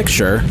 You're in the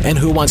Picture, and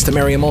Who Wants to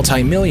Marry a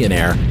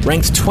Multi-Millionaire,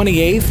 ranked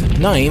 28th,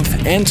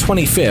 9th, and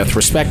 25th,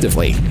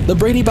 respectively. The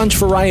Brady Bunch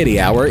Variety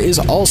Hour is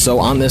also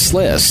on this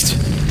list,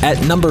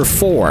 at number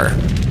 4.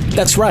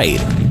 That's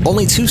right,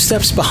 only 2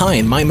 steps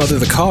behind My Mother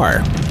the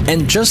Car.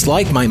 And just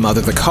like My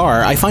Mother the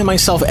Car, I find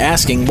myself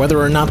asking whether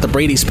or not the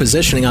Brady's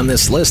positioning on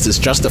this list is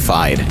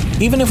justified,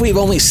 even if we've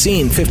only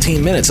seen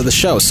 15 minutes of the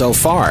show so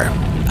far.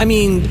 I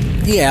mean,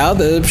 yeah,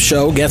 the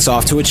show gets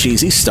off to a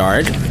cheesy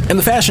start, and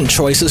the fashion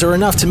choices are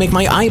enough to make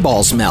my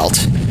eyeballs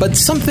melt. But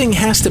something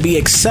has to be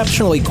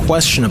exceptionally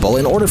questionable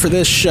in order for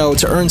this show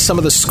to earn some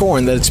of the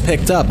scorn that it's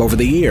picked up over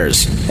the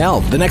years.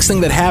 Hell, the next thing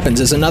that happens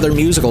is another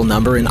musical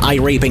number in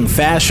eye-raping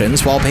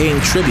fashions while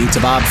paying tribute to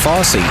Bob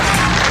Fosse.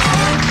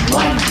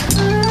 One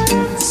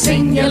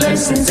singular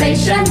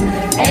sensation,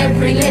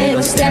 every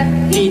little step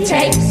he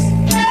takes.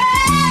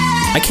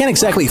 I can't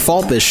exactly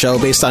fault this show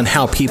based on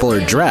how people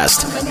are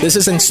dressed. This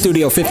isn't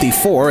Studio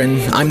 54,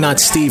 and I'm not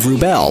Steve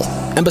Rubell.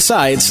 And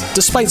besides,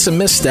 despite some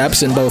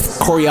missteps in both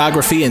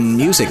choreography and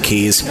music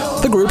keys,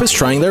 the group is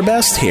trying their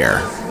best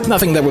here.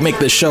 Nothing that would make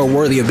this show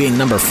worthy of being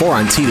number 4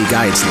 on TV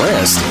Guide's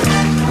list.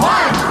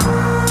 One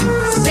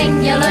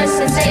singular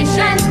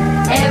sensation,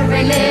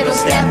 every little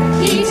step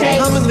he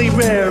takes. Commonly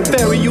rare,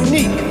 very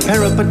unique,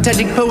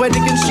 peripatetic,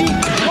 poetic, and chic.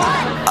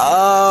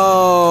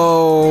 Oh,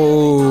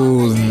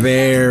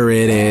 there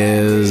it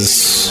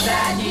is.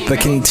 The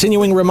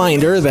continuing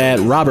reminder that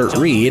Robert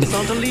Reed,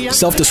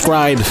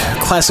 self-described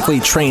classically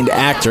trained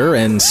actor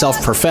and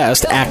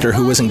self-professed actor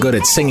who isn't good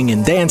at singing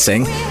and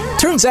dancing,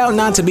 turns out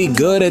not to be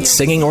good at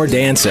singing or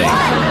dancing.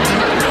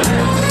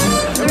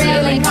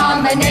 Thrilling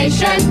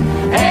combination,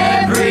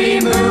 every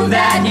move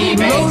that he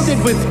makes.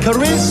 Loaded with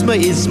charisma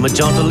is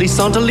jauntily,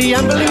 sauntily,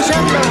 ambling,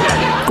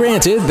 shambling.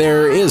 Granted,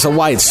 there is a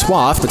wide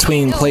swath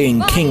between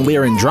playing King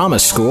Lear in drama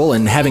school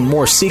and having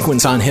more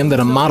sequins on him than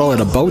a model at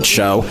a boat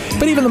show,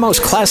 but even the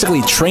most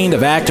classically trained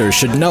of actors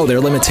should know their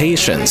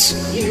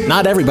limitations.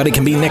 Not everybody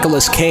can be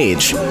Nicolas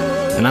Cage,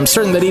 and I'm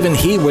certain that even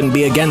he wouldn't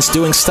be against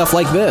doing stuff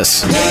like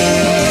this.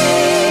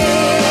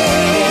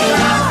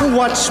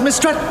 watch me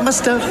strut my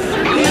stuff.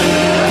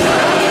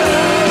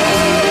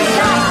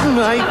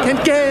 I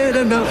can't get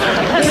enough.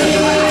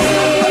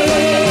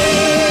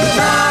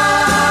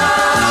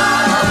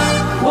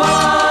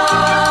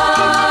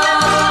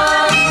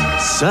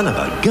 Son of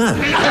a gun.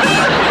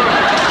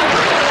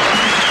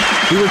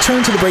 We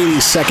return to the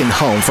Brady's second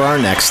home for our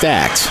next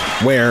act,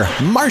 where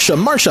Marcia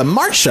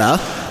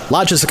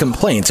lodges a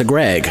complaint to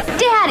Greg.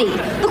 Daddy,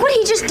 look what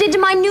he just did to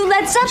my new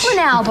Led Zeppelin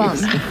album.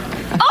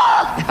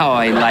 Oh,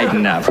 hey,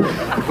 lighten up.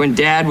 When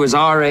Dad was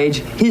our age,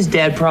 his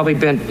dad probably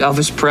bent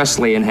Elvis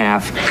Presley in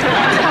half.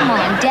 Come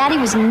on, Daddy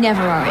was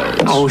never our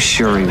age. Oh,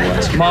 sure he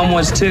was. Mom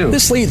was too.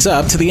 This leads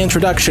up to the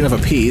introduction of a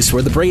piece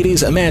where the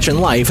Bradys imagine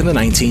life in the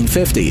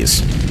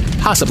 1950s.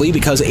 Possibly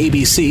because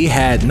ABC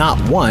had not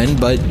one,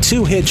 but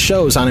 2 hit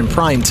shows on in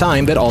prime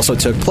time that also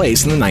took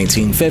place in the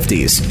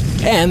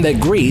 1950s. And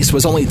that Grease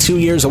was only 2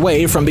 years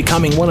away from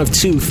becoming one of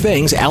 2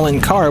 things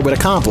Alan Carr would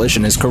accomplish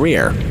in his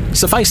career.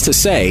 Suffice to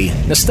say,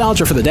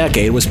 nostalgia for the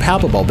decade was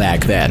palpable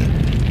back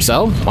then.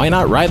 So, why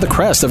not ride the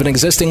crest of an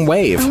existing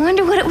wave? I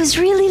wonder what it was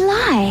really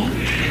like.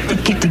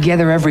 They'd get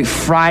together every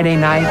Friday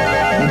night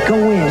and go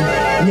in,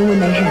 and then when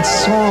they had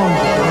songs,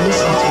 they'd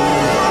listen to them.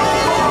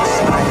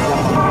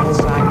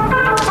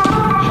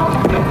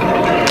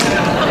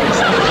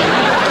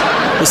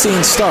 The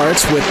scene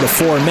starts with the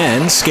 4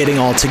 men skating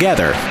all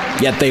together,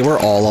 yet they were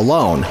all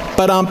alone.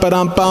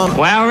 Ba-dum-ba-dum-bum.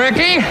 Well,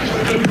 Ricky,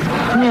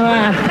 you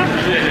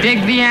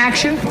dig the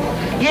action?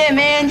 Yeah,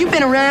 man, you've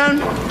been around.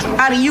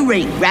 How do you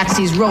rate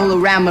Raxie's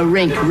roll-a-rama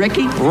rink,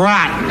 Ricky?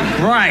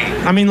 Right.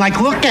 I mean,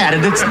 like, look at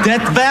it. It's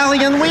Death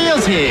Valley on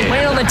wheels here.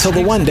 Till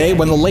the one day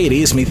when the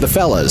ladies meet the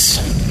fellas.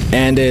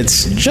 And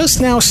it's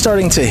just now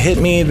starting to hit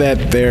me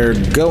that there are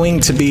going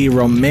to be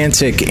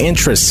romantic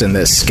interests in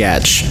this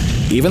sketch.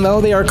 Even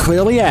though they are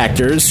clearly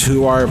actors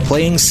who are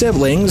playing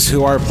siblings,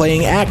 who are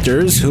playing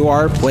actors, who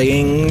are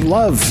playing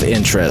love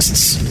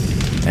interests.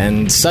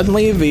 And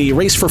suddenly, the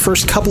race for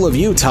first couple of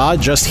Utah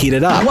just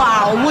heated up.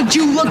 Wow, would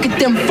you look at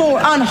them 4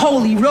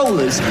 unholy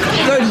rollers?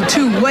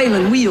 32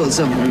 whaling wheels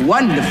of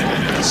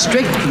wonderful,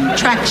 strict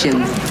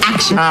contraction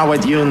action. How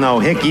would you know?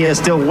 Hickey is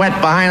still wet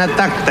behind the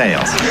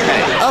ducktails.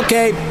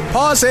 Okay,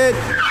 pause it.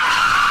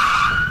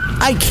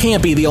 I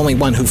can't be the only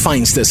one who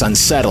finds this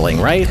unsettling,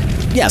 right?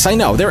 Yes, I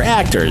know, they're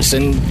actors,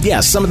 and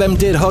yes, some of them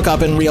did hook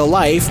up in real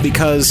life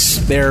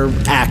because they're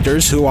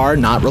actors who are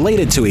not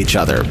related to each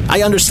other.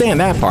 I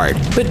understand that part.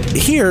 But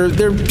here,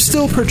 they're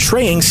still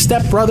portraying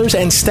stepbrothers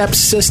and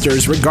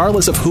stepsisters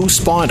regardless of who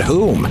spawned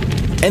whom.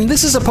 And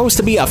this is supposed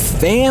to be a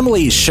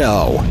family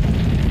show.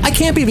 I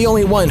can't be the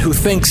only one who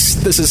thinks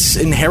this is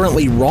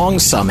inherently wrong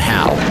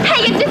somehow.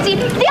 Hey, it's Itzy.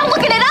 They're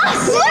looking at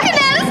us. Looking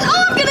at us.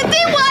 Oh, I'm gonna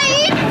do why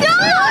you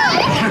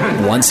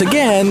die. Once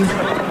again,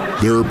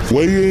 they're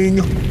playing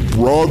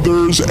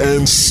brothers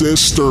and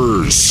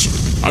sisters.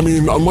 I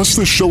mean, unless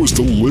this show is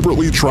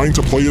deliberately trying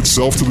to play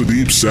itself to the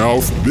Deep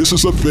South, this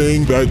is a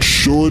thing that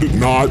should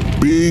not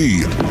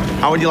be.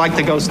 How would you like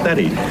to go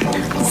steady?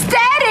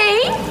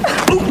 Steady?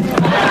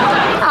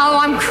 Oh,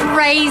 I'm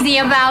crazy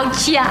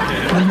about you.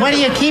 Why do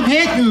you keep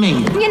hitting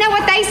me? You know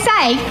what they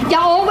say? You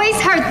always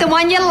hurt the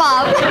one you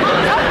love.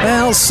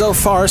 Well, so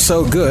far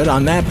so good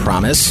on that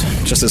promise,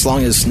 just as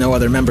long as no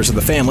other members of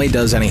the family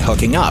does any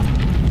hooking up.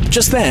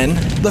 Just then,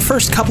 the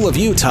first couple of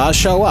Utah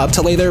show up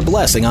to lay their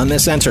blessing on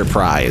this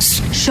enterprise.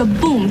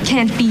 Shaboom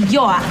can't be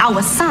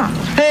our son.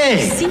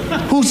 Hey,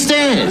 who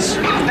says?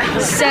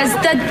 Says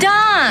the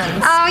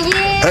Dons. Oh,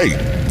 yeah. Hey,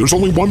 there's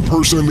only one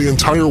person in the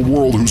entire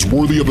world who's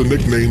worthy of the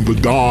nickname the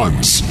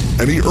Dons.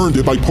 And he earned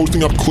it by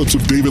posting up clips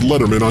of David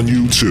Letterman on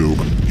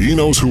YouTube. He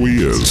knows who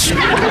he is.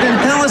 Then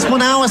tell us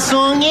what our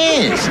song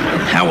is.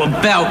 How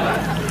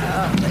about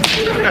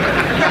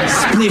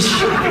Splish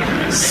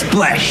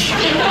Splash?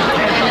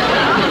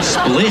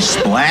 Splish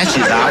Splash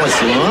is our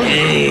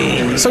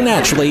song? So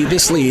naturally,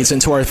 this leads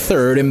into our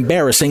third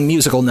embarrassing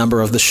musical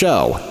number of the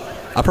show.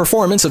 A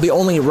performance of the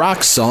only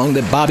rock song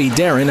that Bobby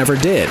Darin ever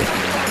did.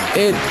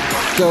 It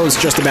goes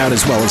just about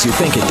as well as you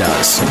think it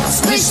does.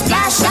 Splish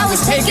splash, I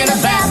was taking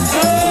a bath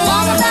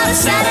all about a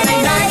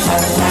Saturday night.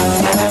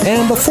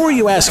 And before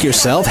you ask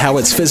yourself how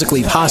it's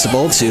physically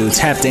possible to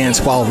tap dance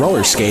while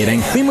roller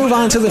skating, we move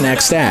on to the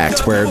next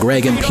act, where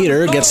Greg and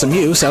Peter get some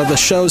use out of the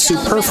show's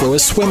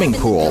superfluous swimming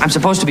pool. I'm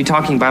supposed to be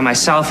talking by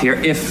myself here,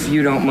 if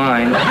you don't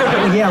mind.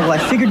 Yeah, well, I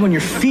figured when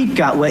your feet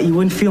got wet, you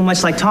wouldn't feel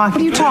much like talking.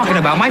 What are you talking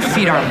about? My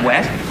feet aren't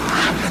wet.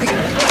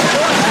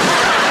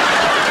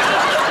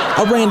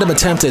 A random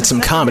attempt at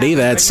some comedy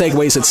that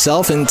segues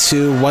itself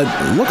into what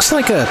looks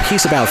like a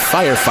piece about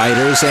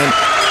firefighters and...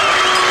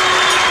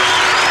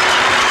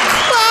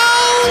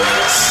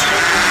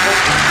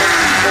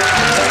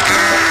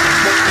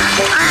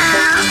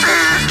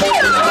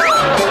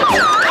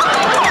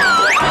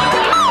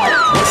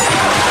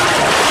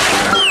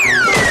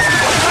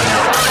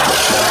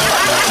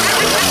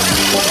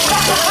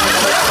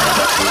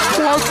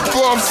 What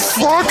the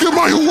fuck am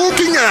I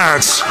looking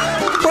at?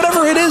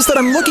 Whatever it is that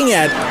I'm looking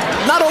at,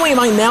 not only am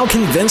I now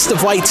convinced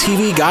of why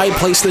TV Guide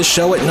placed this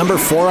show at number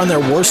 4 on their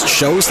worst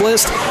shows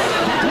list,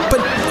 but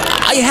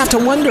I have to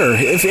wonder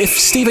if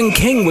Stephen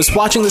King was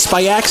watching this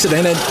by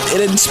accident and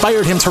it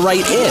inspired him to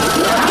write it.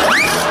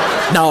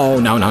 No.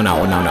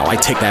 I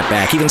take that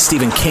back. Even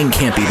Stephen King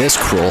can't be this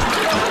cruel.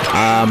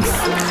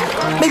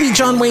 Maybe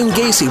John Wayne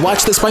Gacy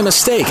watched this by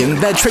mistake and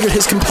that triggered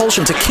his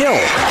compulsion to kill.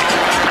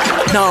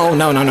 No.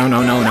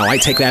 I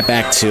take that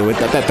back too.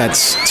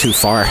 That's too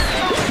far.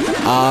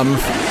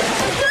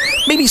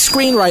 Maybe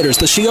screenwriters,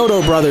 the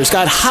Chiodo brothers,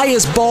 got high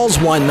as balls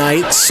one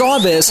night, saw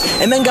this,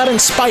 and then got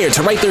inspired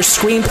to write their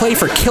screenplay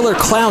for Killer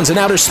Clowns in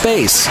Outer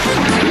Space.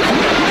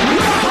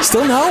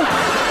 Still no?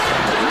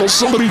 Will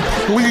somebody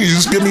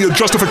please give me a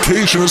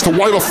justification as to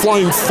why the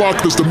flying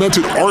fuck this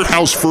demented art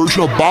house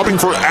version of Bobbing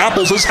for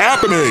Apples is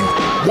happening?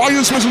 Why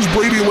is Mrs.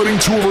 Brady letting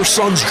two of her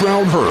sons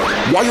drown her?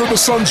 Why are the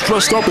sons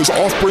dressed up as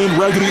off-brand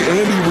Raggedy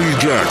Andy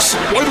rejects?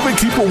 Why do they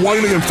keep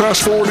rewinding and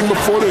fast-forwarding the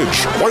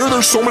footage? Why are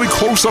there so many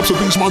close-ups of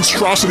these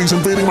monstrosities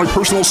invading my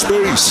personal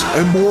space?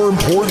 And more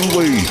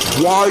importantly,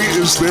 why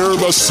is there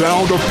the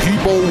sound of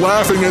people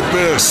laughing at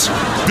this?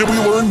 Did we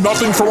learn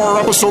nothing from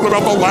our episode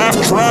about the laugh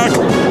track?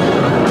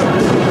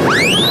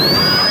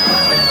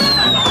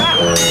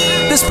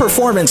 This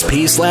performance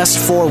piece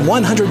lasts for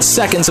 100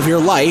 seconds of your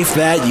life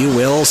that you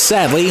will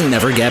sadly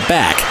never get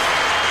back.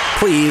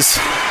 Please,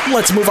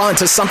 let's move on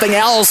to something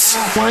else.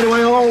 Why do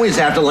I always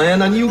have to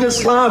land on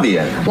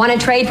Yugoslavia? Want to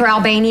trade for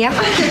Albania?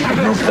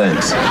 No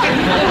thanks.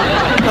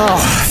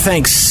 Oh,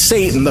 thanks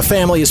Satan, the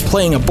family is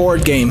playing a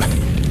board game.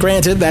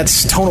 Granted,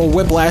 that's tonal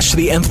whiplash to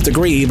the nth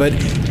degree, but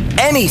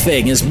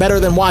anything is better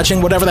than watching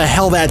whatever the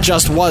hell that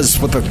just was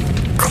with the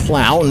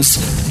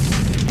clowns.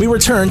 We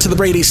return to the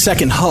Brady's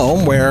second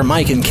home, where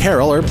Mike and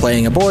Carol are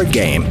playing a board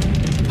game.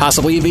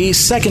 Possibly the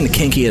second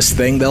kinkiest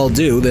thing they'll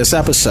do this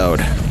episode,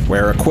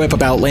 where a quip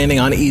about landing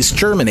on East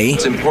Germany...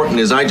 What's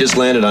important is I just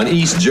landed on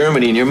East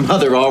Germany and your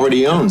mother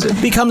already owns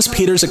it. ...becomes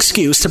Peter's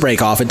excuse to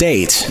break off a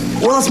date.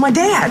 Well, it's my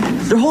dad.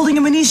 They're holding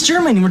him in East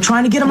Germany and we're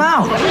trying to get him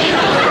out.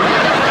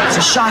 It's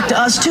a shock to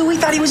us, too. We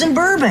thought he was in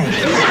Burbank.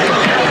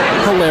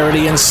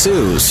 Hilarity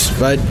ensues,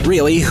 but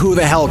really, who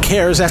the hell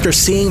cares after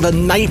seeing the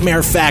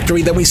Nightmare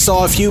Factory that we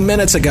saw a few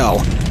minutes ago?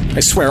 I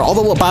swear, all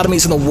the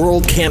lobotomies in the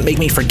world can't make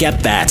me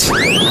forget that.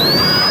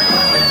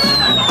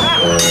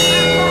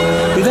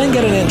 We then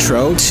get an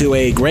intro to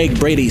a Greg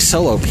Brady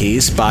solo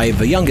piece by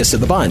the youngest of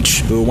the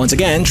bunch, who once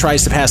again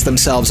tries to pass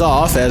themselves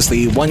off as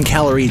the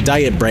one-calorie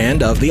diet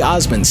brand of the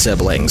Osmond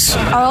siblings.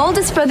 Our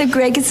oldest brother,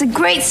 Greg, is a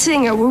great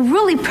singer. We're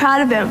really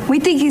proud of him. We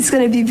think he's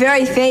going to be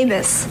very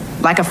famous.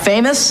 Like a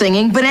famous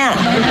singing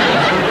banana.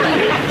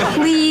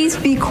 Please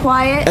be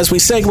quiet. As we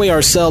segue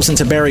ourselves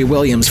into Barry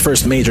Williams'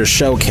 first major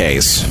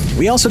showcase,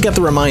 we also get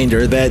the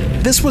reminder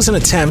that this was an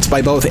attempt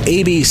by both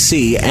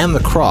ABC and the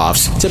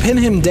Crofts to pin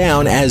him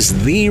down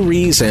as the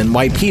reason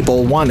why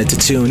people wanted to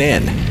tune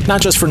in, not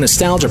just for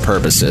nostalgia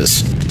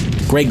purposes.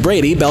 Greg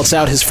Brady belts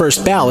out his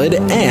first ballad,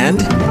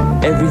 and...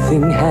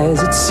 Everything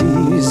has its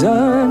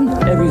season,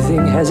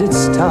 everything has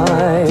its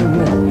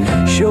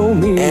time. Show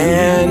me.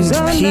 And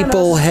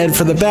people head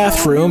for the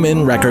bathroom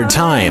in record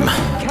time.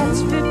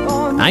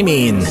 I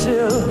mean,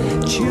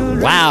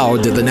 wow,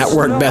 did the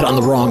network bet on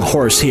the wrong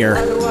horse here.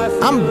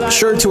 I'm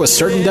sure to a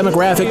certain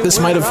demographic this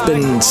might have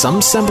been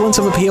some semblance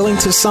of appealing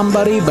to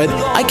somebody, but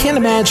I can't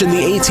imagine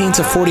the 18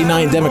 to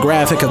 49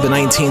 demographic of the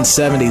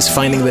 1970s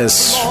finding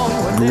this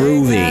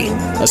groovy,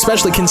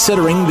 especially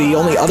considering the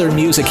only other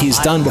music he's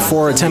done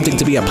before attempting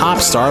to be a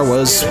pop star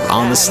was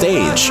on the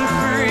stage.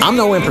 I'm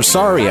no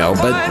impresario,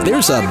 but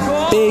there's a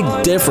big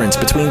difference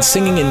between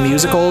singing in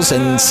musicals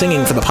and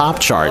singing for the pop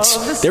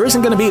charts. There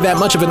isn't going to be that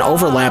much of an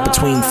overlap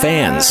between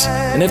fans,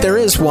 and if there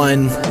is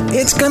one,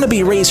 it's going to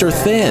be razor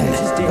thin.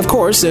 Of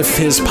course, if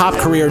his pop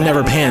career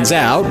never pans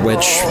out,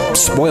 which,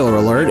 spoiler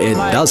alert, it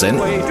doesn't,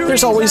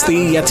 there's always the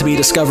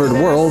yet-to-be-discovered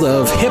world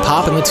of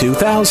hip-hop in the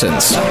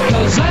 2000s.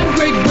 Cause I'm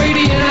Greg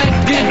Brady and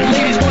I get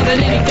ladies more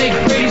than any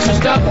fake Brady, so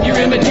stop your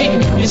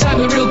imitating. Yes, I'm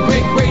the real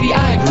Greg Brady.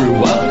 I grew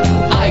up.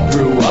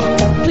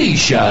 Please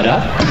shut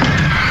up.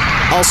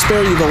 I'll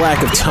spare you the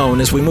lack of tone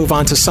as we move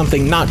on to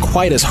something not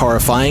quite as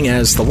horrifying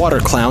as the water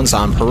clowns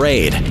on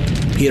parade.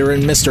 Peter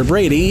and Mr.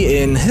 Brady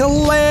in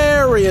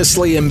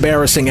hilariously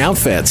embarrassing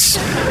outfits.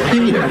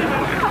 Peter,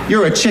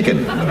 you're a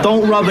chicken.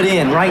 Don't rub it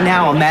in. Right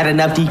now, I'm mad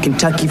enough to eat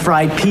Kentucky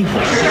Fried People.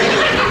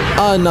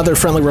 Another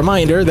friendly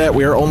reminder that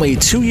we're only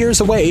 2 years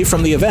away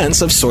from the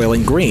events of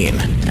Soylent Green,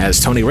 as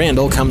Tony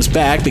Randall comes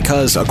back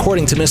because,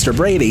 according to Mr.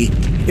 Brady,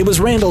 it was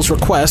Randall's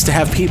request to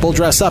have people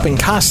dress up in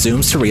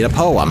costumes to read a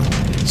poem.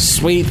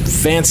 Sweet,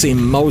 fancy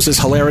Moses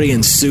hilarity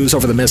ensues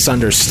over the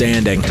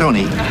misunderstanding.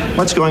 Tony,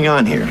 what's going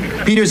on here?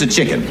 Peter's a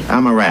chicken.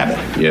 I'm a rabbit.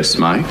 Yes,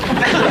 Mike?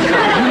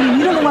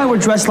 You don't know why we're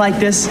dressed like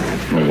this?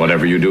 Well,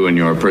 whatever you do in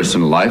your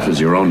personal life is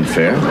your own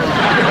affair.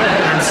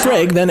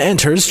 Greg then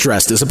enters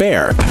dressed as a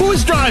bear. Who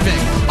is driving?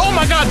 Oh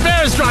my God,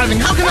 Bear's driving.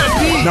 How can that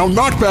be? Now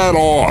knock that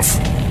off.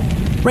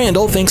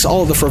 Randall thinks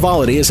all of the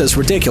frivolity is as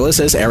ridiculous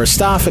as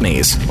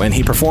Aristophanes when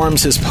he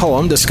performs his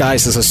poem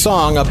disguised as a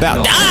song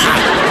about...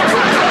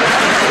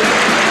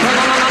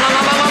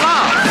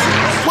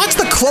 What's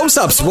the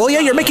close-ups, will ya?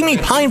 You're making me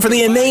pine for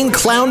the inane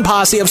clown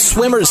posse of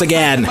swimmers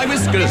again. My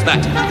whiskers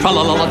that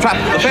tra-la-la-la trap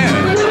the fair.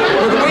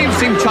 Where the waves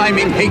seem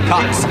chiming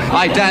haycocks,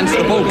 I dance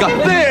the polka.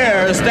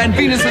 There stand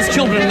Venus's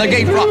children in the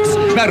gay frocks,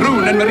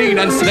 maroon and marine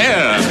and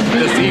snare.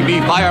 To see me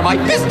fire my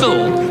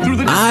pistol through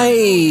the...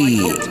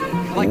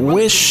 I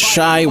wish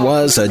I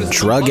was a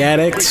drug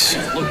addict,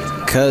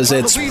 because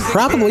it's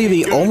probably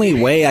the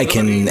only way I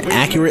can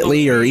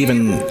accurately or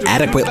even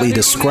adequately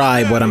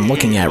describe what I'm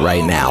looking at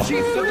right now.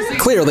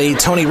 Clearly,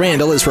 Tony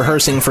Randall is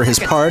rehearsing for his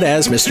part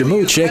as Mr.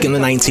 Moochick in the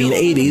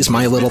 1980s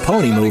My Little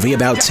Pony movie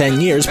about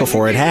 10 years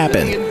before it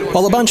happened,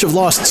 while a bunch of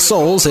lost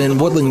souls in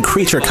woodland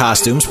creature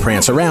costumes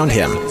prance around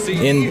him.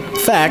 In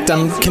fact,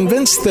 I'm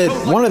convinced that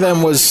one of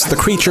them was the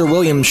creature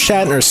William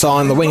Shatner saw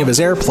in the wing of his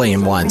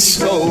airplane once.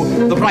 So,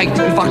 the bright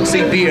and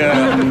foxy deer,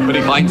 but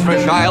he finds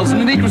fresh isles and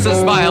the negress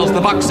smiles,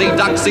 the foxy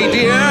doxy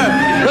deer,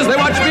 as they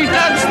watch me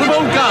dance the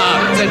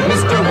polka, said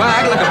Mr.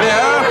 Wag like a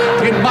bear,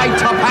 in my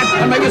top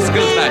hat and my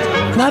whiskers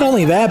that. Not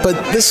only that, but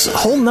this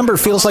whole number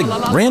feels like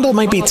Randall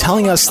might be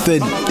telling us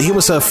that he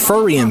was a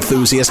furry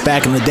enthusiast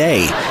back in the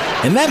day.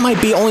 And that might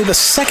be only the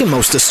second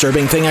most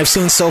disturbing thing I've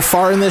seen so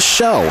far in this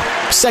show.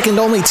 Second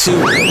only to...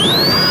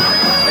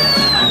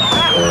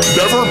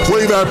 Never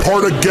play that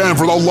part again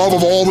for the love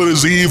of all that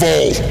is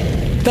evil.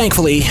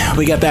 Thankfully,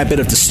 we got that bit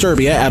of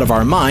Disturbia out of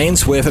our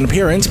minds with an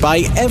appearance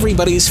by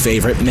everybody's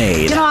favorite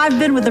maid. You know, I've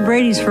been with the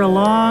Bradys for a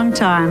long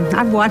time.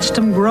 I've watched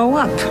them grow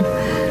up.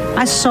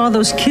 I saw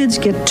those kids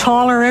get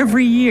taller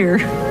every year.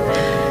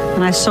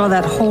 And I saw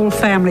that whole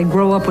family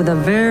grow up with a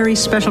very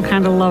special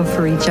kind of love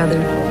for each other.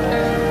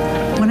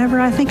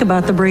 Whenever I think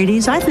about the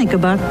Bradys, I think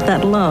about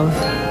that love.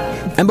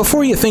 And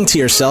before you think to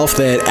yourself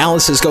that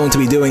Alice is going to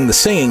be doing the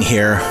singing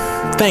here,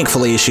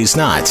 thankfully she's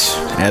not,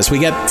 as we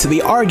get to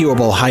the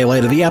arguable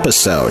highlight of the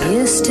episode.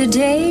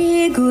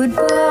 Yesterday, goodbye.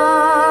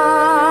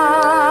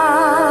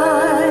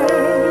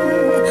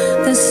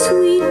 The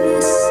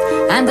sweetness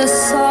and the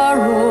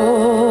sorrow.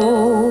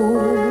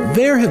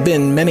 There have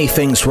been many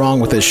things wrong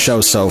with this show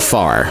so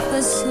far.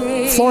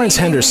 Florence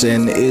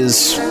Henderson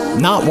is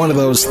not one of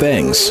those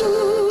things.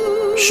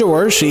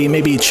 Sure, she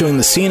may be chewing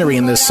the scenery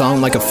in this song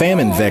like a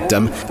famine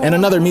victim, and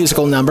another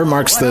musical number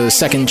marks the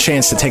second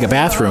chance to take a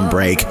bathroom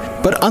break,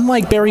 but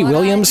unlike Barry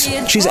Williams,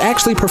 she's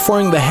actually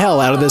performing the hell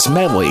out of this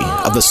medley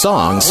of the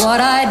songs.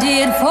 What I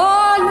did for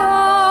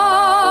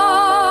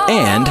love.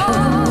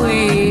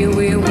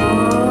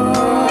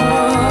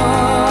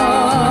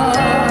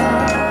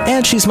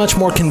 And she's much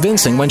more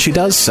convincing when she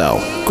does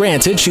so.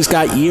 Granted, she's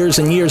got years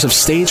and years of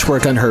stage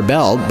work on her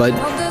belt, but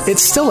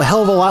it's still a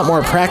hell of a lot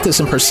more practice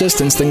and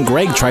persistence than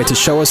Greg tried to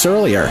show us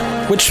earlier,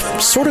 which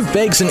sort of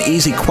begs an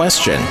easy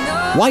question.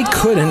 Why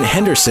couldn't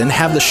Henderson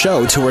have the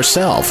show to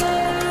herself?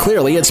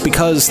 Clearly, it's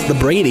because the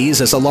Bradys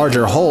as a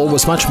larger whole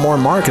was much more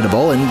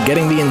marketable, and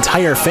getting the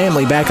entire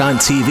family back on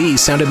TV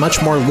sounded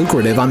much more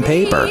lucrative on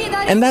paper.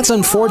 And that's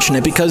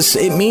unfortunate because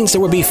it means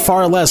there would be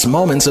far less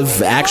moments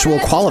of actual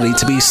quality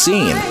to be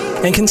seen.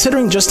 And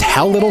considering just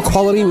how little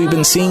quality we've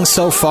been seeing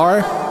so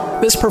far,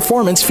 this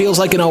performance feels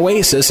like an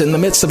oasis in the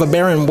midst of a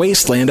barren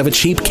wasteland of a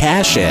cheap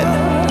cash-in.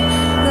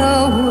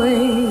 The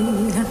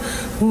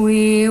way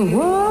we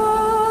were.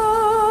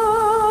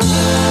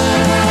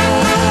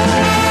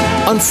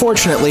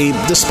 Unfortunately,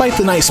 despite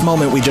the nice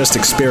moment we just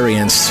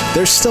experienced,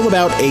 there's still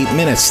about 8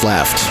 minutes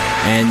left,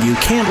 and you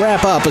can't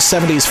wrap up a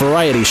 70s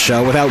variety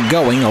show without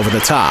going over the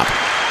top.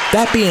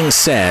 That being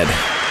said,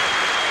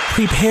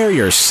 prepare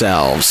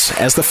yourselves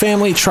as the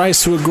family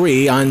tries to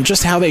agree on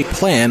just how they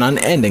plan on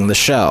ending the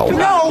show.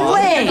 No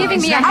way! I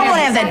want to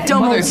have that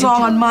dumb old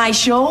song on my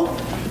show.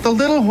 The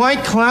little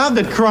white cloud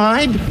that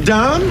cried,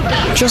 dumb?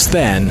 Just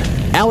then,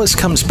 Alice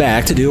comes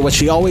back to do what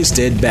she always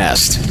did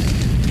best.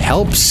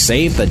 Help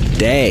save the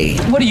day.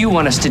 What do you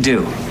want us to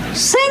do?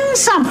 Sing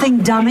something,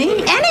 dummy.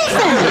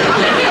 Anything.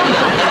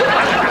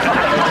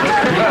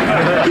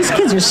 These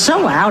kids are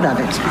so out of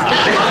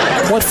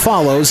it. What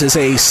follows is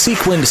a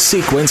sequined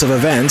sequence of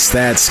events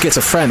that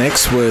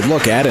schizophrenics would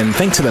look at and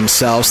think to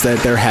themselves that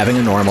they're having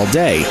a normal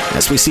day,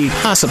 as we see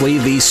possibly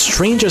the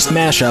strangest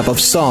mashup of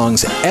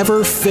songs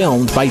ever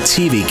filmed by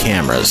TV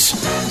cameras.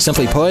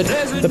 Simply put,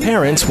 the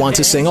parents want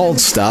to sing old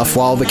stuff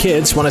while the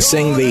kids want to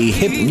sing the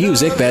hip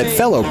music that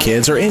fellow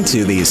kids are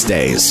into these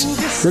days.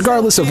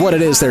 Regardless of what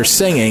it is they're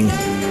singing,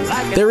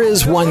 there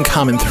is one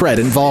common thread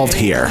involved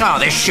here. Oh,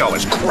 this show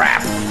is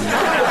crap.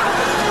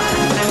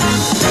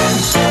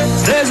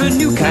 There's a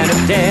new kind of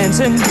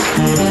dancing.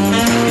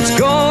 It's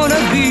gonna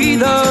be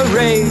the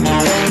rage.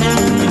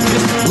 You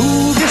just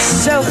move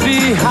yourself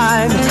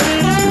behind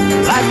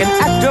like an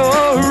actor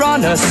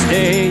on a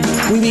stage.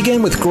 We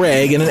begin with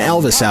Greg in an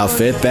Elvis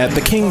outfit that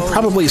the king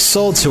probably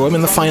sold to him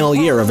in the final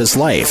year of his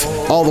life.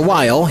 All the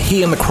while,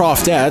 he and the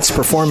Croftettes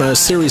perform a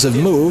series of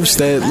moves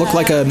that look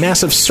like a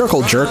massive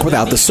circle jerk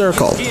without the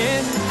circle.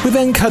 We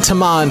then cut to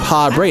Ma and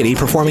Pa Brady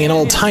performing an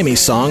old-timey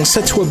song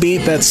set to a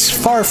beat that's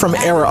far from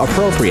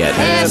era-appropriate.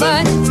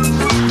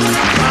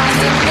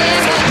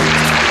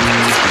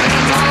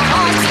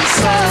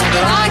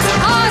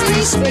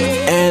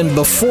 And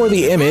before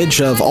the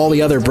image of all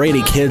the other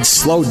Brady kids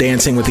slow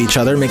dancing with each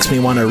other makes me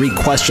want to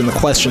re-question the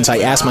questions I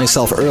asked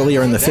myself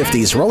earlier in the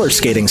 50s roller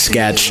skating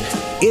sketch,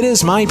 it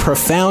is my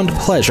profound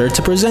pleasure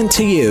to present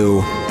to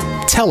you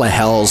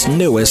Telehell's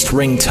newest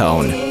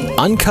ringtone,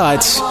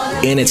 uncut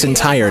in its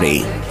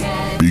entirety.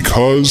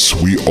 Because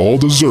we all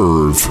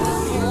deserve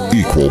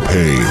equal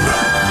pain.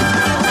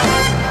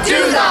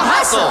 Do the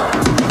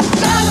hustle!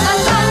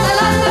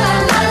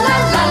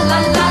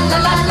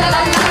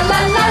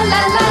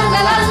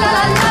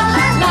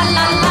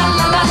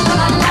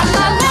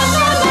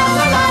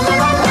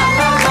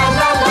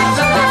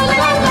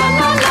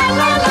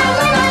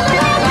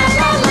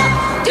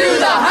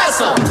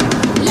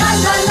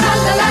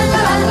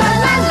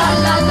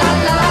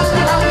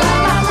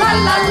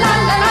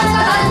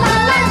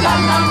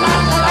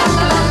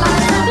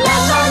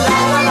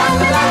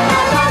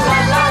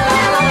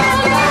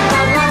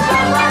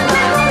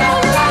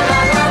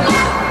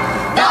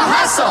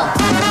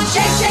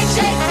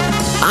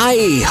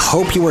 I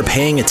hope you were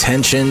paying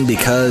attention,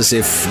 because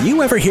if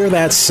you ever hear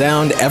that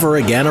sound ever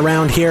again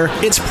around here,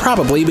 it's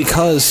probably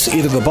because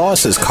either the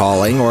boss is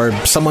calling or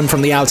someone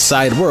from the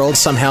outside world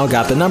somehow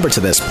got the number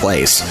to this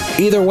place.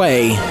 Either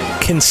way,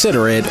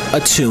 consider it a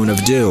tune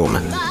of doom.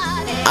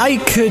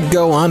 I could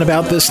go on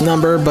about this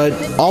number, but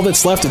all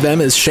that's left of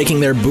them is shaking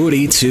their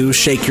booty to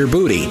shake your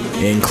booty,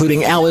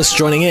 including Alice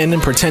joining in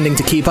and pretending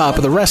to keep up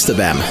with the rest of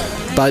them.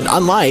 But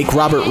unlike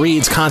Robert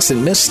Reed's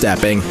constant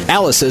misstepping,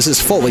 Alice's is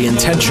fully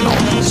intentional.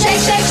 Shake,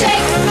 shake,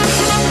 shake.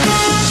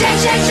 Shake,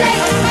 shake, shake.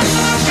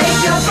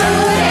 Shake your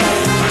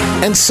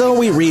booty. And so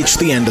we reach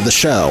the end of the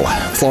show.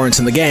 Florence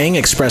and the gang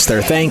express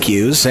their thank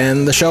yous,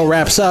 and the show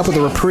wraps up with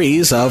a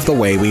reprise of The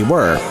Way We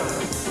Were.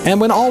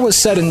 And when all was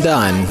said and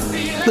done,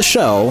 the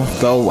show,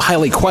 though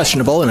highly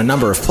questionable in a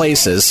number of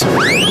places...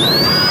 Hey,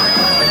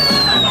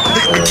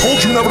 I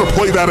told you never to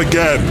play that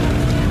again!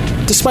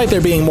 Despite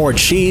there being more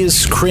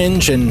cheese,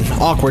 cringe, and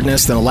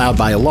awkwardness than allowed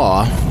by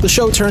law, the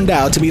show turned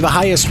out to be the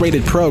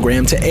highest-rated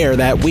program to air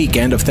that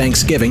weekend of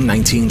Thanksgiving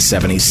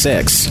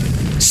 1976.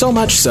 So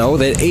much so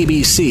that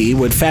ABC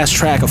would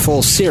fast-track a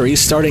full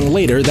series starting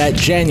later that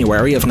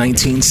January of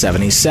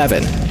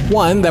 1977.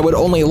 One that would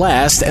only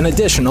last an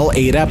additional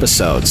 8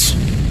 episodes.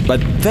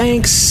 But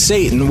thanks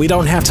Satan, we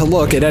don't have to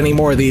look at any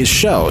more of these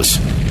shows.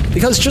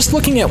 Because just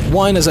looking at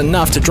one is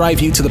enough to drive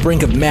you to the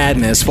brink of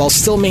madness while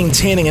still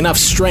maintaining enough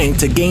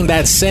strength to gain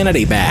that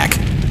sanity back.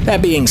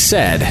 That being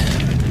said,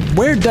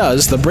 where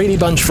does the Brady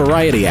Bunch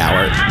Variety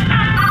Hour...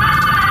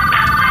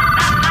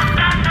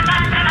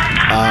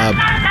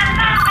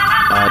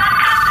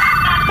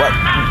 What?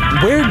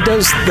 Where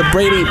does the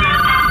Brady...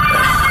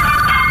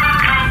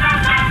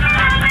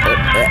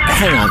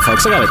 hang on,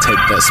 folks, I gotta take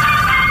this.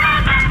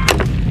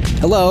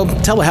 Hello,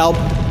 telehelp.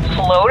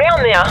 Slow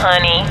down there,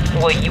 honey.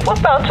 Were you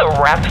about to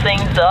wrap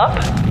things up?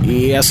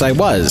 Yes, I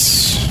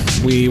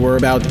was. We were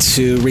about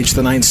to reach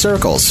the 9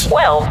 circles.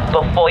 Well,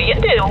 before you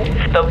do,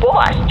 the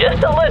boss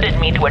just alerted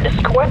me to a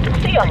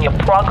discrepancy on your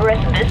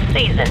progress this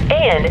season,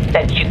 and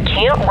that you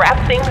can't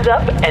wrap things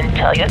up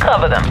until you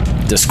cover them.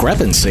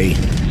 Discrepancy?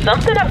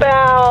 Something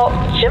about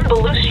Jim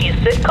Belushi's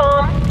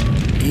sitcom?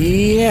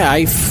 Yeah,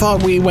 I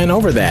thought we went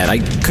over that. I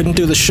couldn't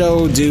do the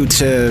show due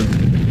to...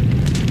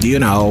 you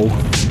know...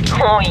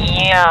 Oh,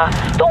 yeah,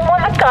 the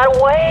one that got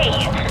away.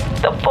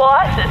 The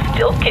boss is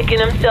still kicking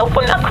himself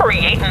for not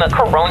creating the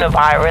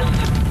coronavirus.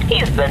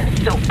 He's been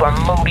super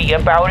moody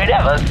about it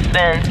ever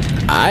since.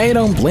 I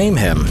don't blame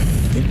him.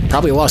 He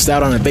probably lost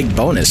out on a big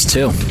bonus,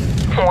 too.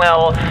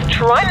 Well,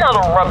 try not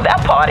to rub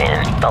that part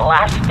in. The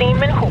last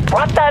demon who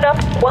brought that up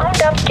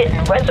wound up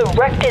getting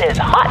resurrected as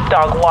hot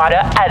dog water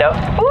at a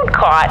food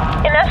cart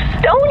in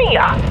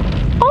Estonia.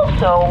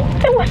 Also,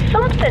 there was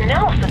something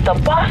else that the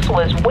boss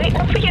was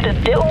waiting for you to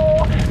do.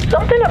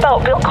 Something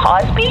about Bill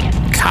Cosby?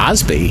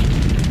 Cosby?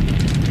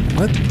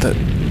 What the...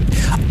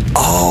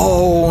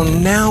 Oh,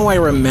 now I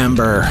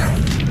remember.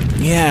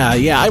 Yeah,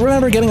 I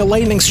remember getting a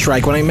lightning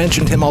strike when I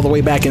mentioned him all the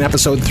way back in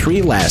episode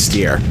 3 last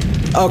year.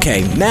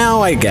 Okay,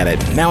 now I get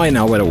it. Now I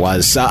know what it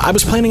was. I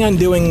was planning on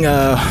doing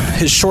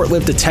his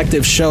short-lived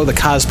detective show, The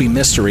Cosby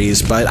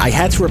Mysteries, but I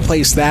had to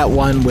replace that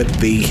one with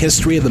the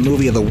History of the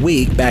Movie of the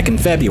Week back in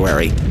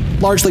February.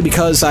 Largely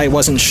because I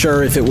wasn't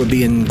sure if it would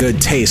be in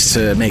good taste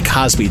to make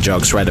Cosby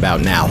jokes right about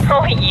now.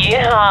 Oh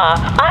yeah,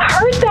 I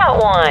heard that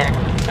one.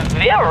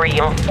 Very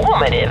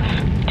informative.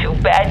 Too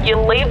bad you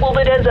labeled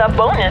it as a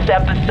bonus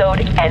episode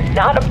and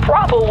not a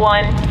proper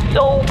one.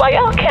 So by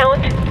all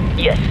count,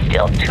 you're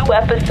still 2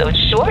 episodes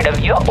short of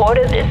your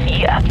order this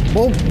year.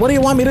 Well, what do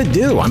you want me to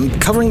do? I'm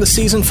covering the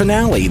season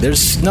finale.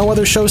 There's no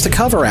other shows to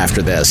cover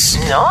after this.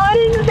 Not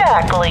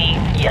exactly.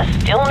 You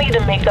still need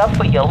to make up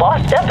for your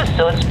lost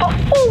episodes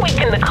before we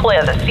can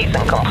declare the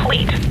season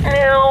complete.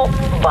 Now,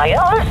 by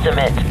our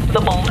estimate, the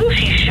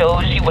Belushi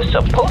shows you were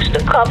supposed to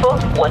cover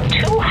were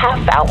 2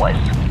 half hours,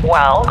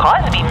 while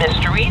Cosby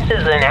Mysteries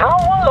is an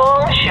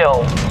hour-long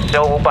show.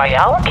 So by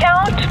our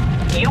count,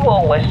 you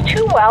owe us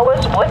 2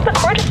 hours worth of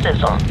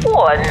criticism,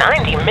 or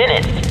 90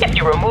 minutes if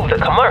you remove the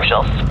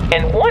commercials.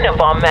 And one of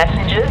our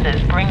messengers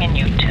is bringing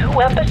you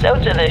 2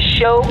 episodes of the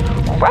show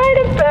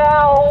right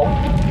about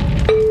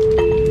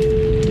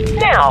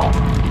now.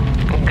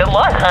 Good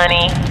luck,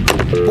 honey.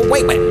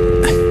 Wait.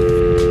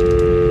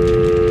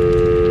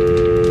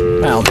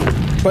 Well,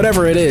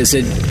 whatever it is,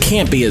 it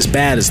can't be as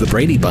bad as the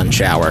Brady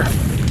Bunch hour.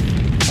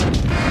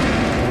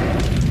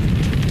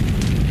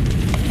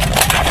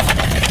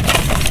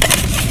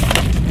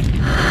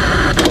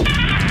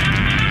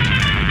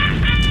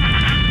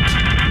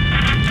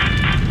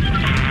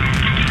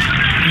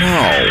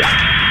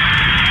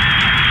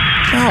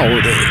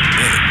 No,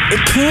 it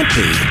can't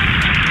be.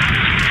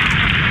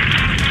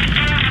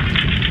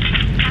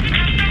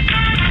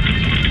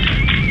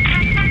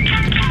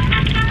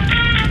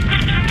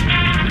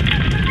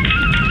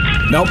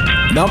 Nope.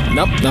 No.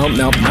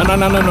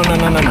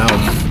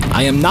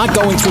 I am not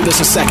going through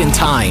this a second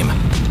time.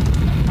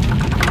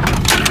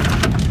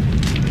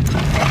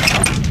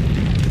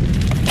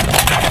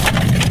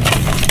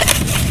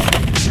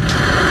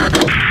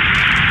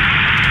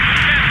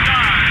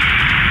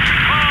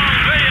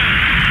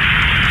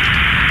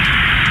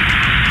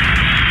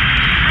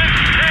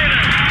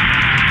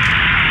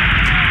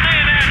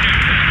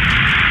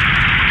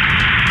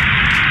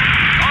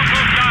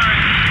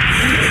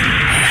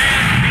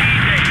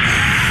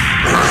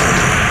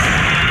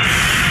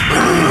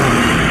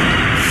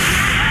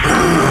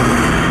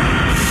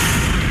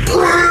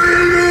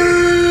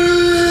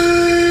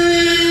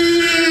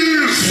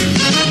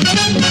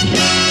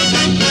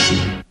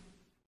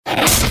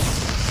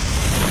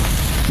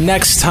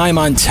 Next time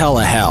on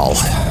Telehell,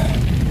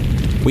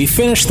 we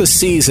finish the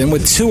season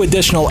with 2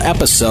 additional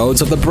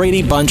episodes of the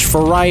Brady Bunch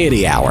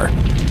Variety Hour,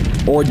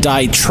 or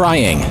Die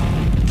Trying.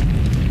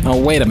 Oh,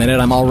 wait a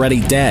minute, I'm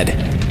already dead.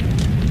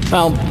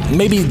 Well,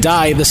 maybe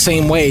die the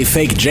same way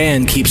Fake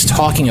Jan keeps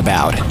talking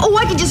about. Oh,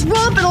 I can just roll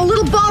up in a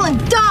little ball and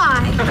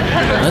die.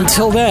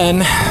 Until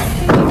then...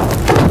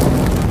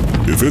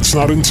 If it's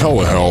not in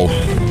Telehell,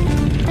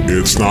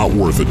 it's not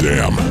worth a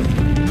damn.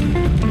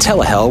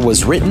 Telehell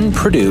was written,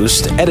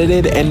 produced,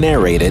 edited, and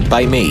narrated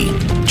by me,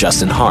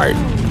 Justin Hart.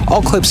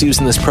 All clips used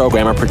in this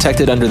program are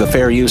protected under the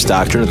Fair Use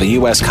Doctrine of the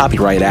U.S.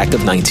 Copyright Act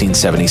of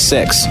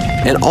 1976,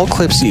 and all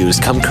clips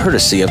used come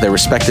courtesy of their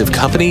respective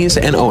companies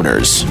and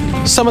owners.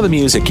 Some of the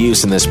music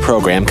used in this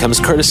program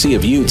comes courtesy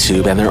of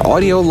YouTube and their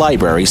audio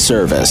library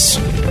service.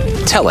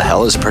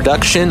 Telehell is a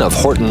production of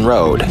Horton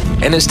Road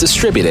and is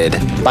distributed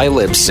by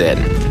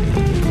Libsyn.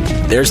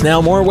 There's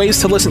now more ways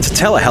to listen to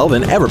Telehell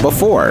than ever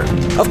before.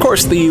 Of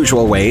course, the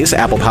usual ways: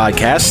 Apple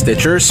Podcasts,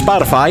 Stitcher,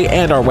 Spotify,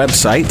 and our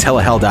website,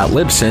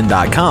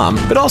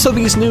 telehell.libsyn.com, but also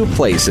these new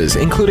places,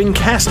 including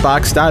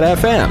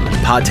Castbox.fm,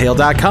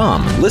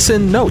 Podtail.com,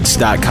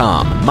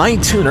 ListenNotes.com,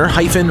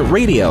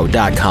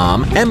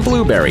 MyTuner-radio.com, and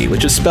Blueberry,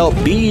 which is spelled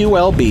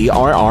BULBRRY.com.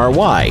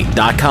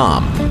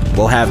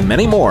 We'll have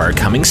many more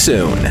coming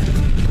soon.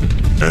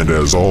 And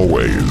as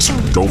always,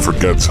 don't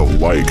forget to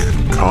like,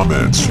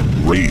 comment,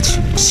 rate,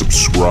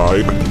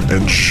 subscribe,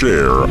 and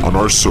share on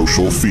our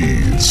social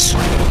feeds.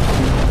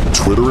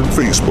 Twitter and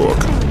Facebook,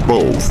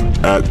 both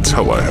at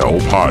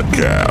Telehell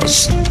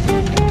Podcast.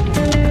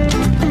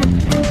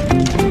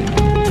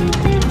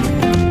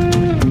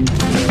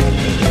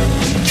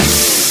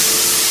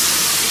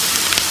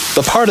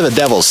 The part of the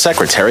Devil's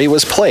Secretary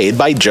was played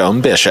by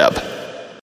Joan Bishop.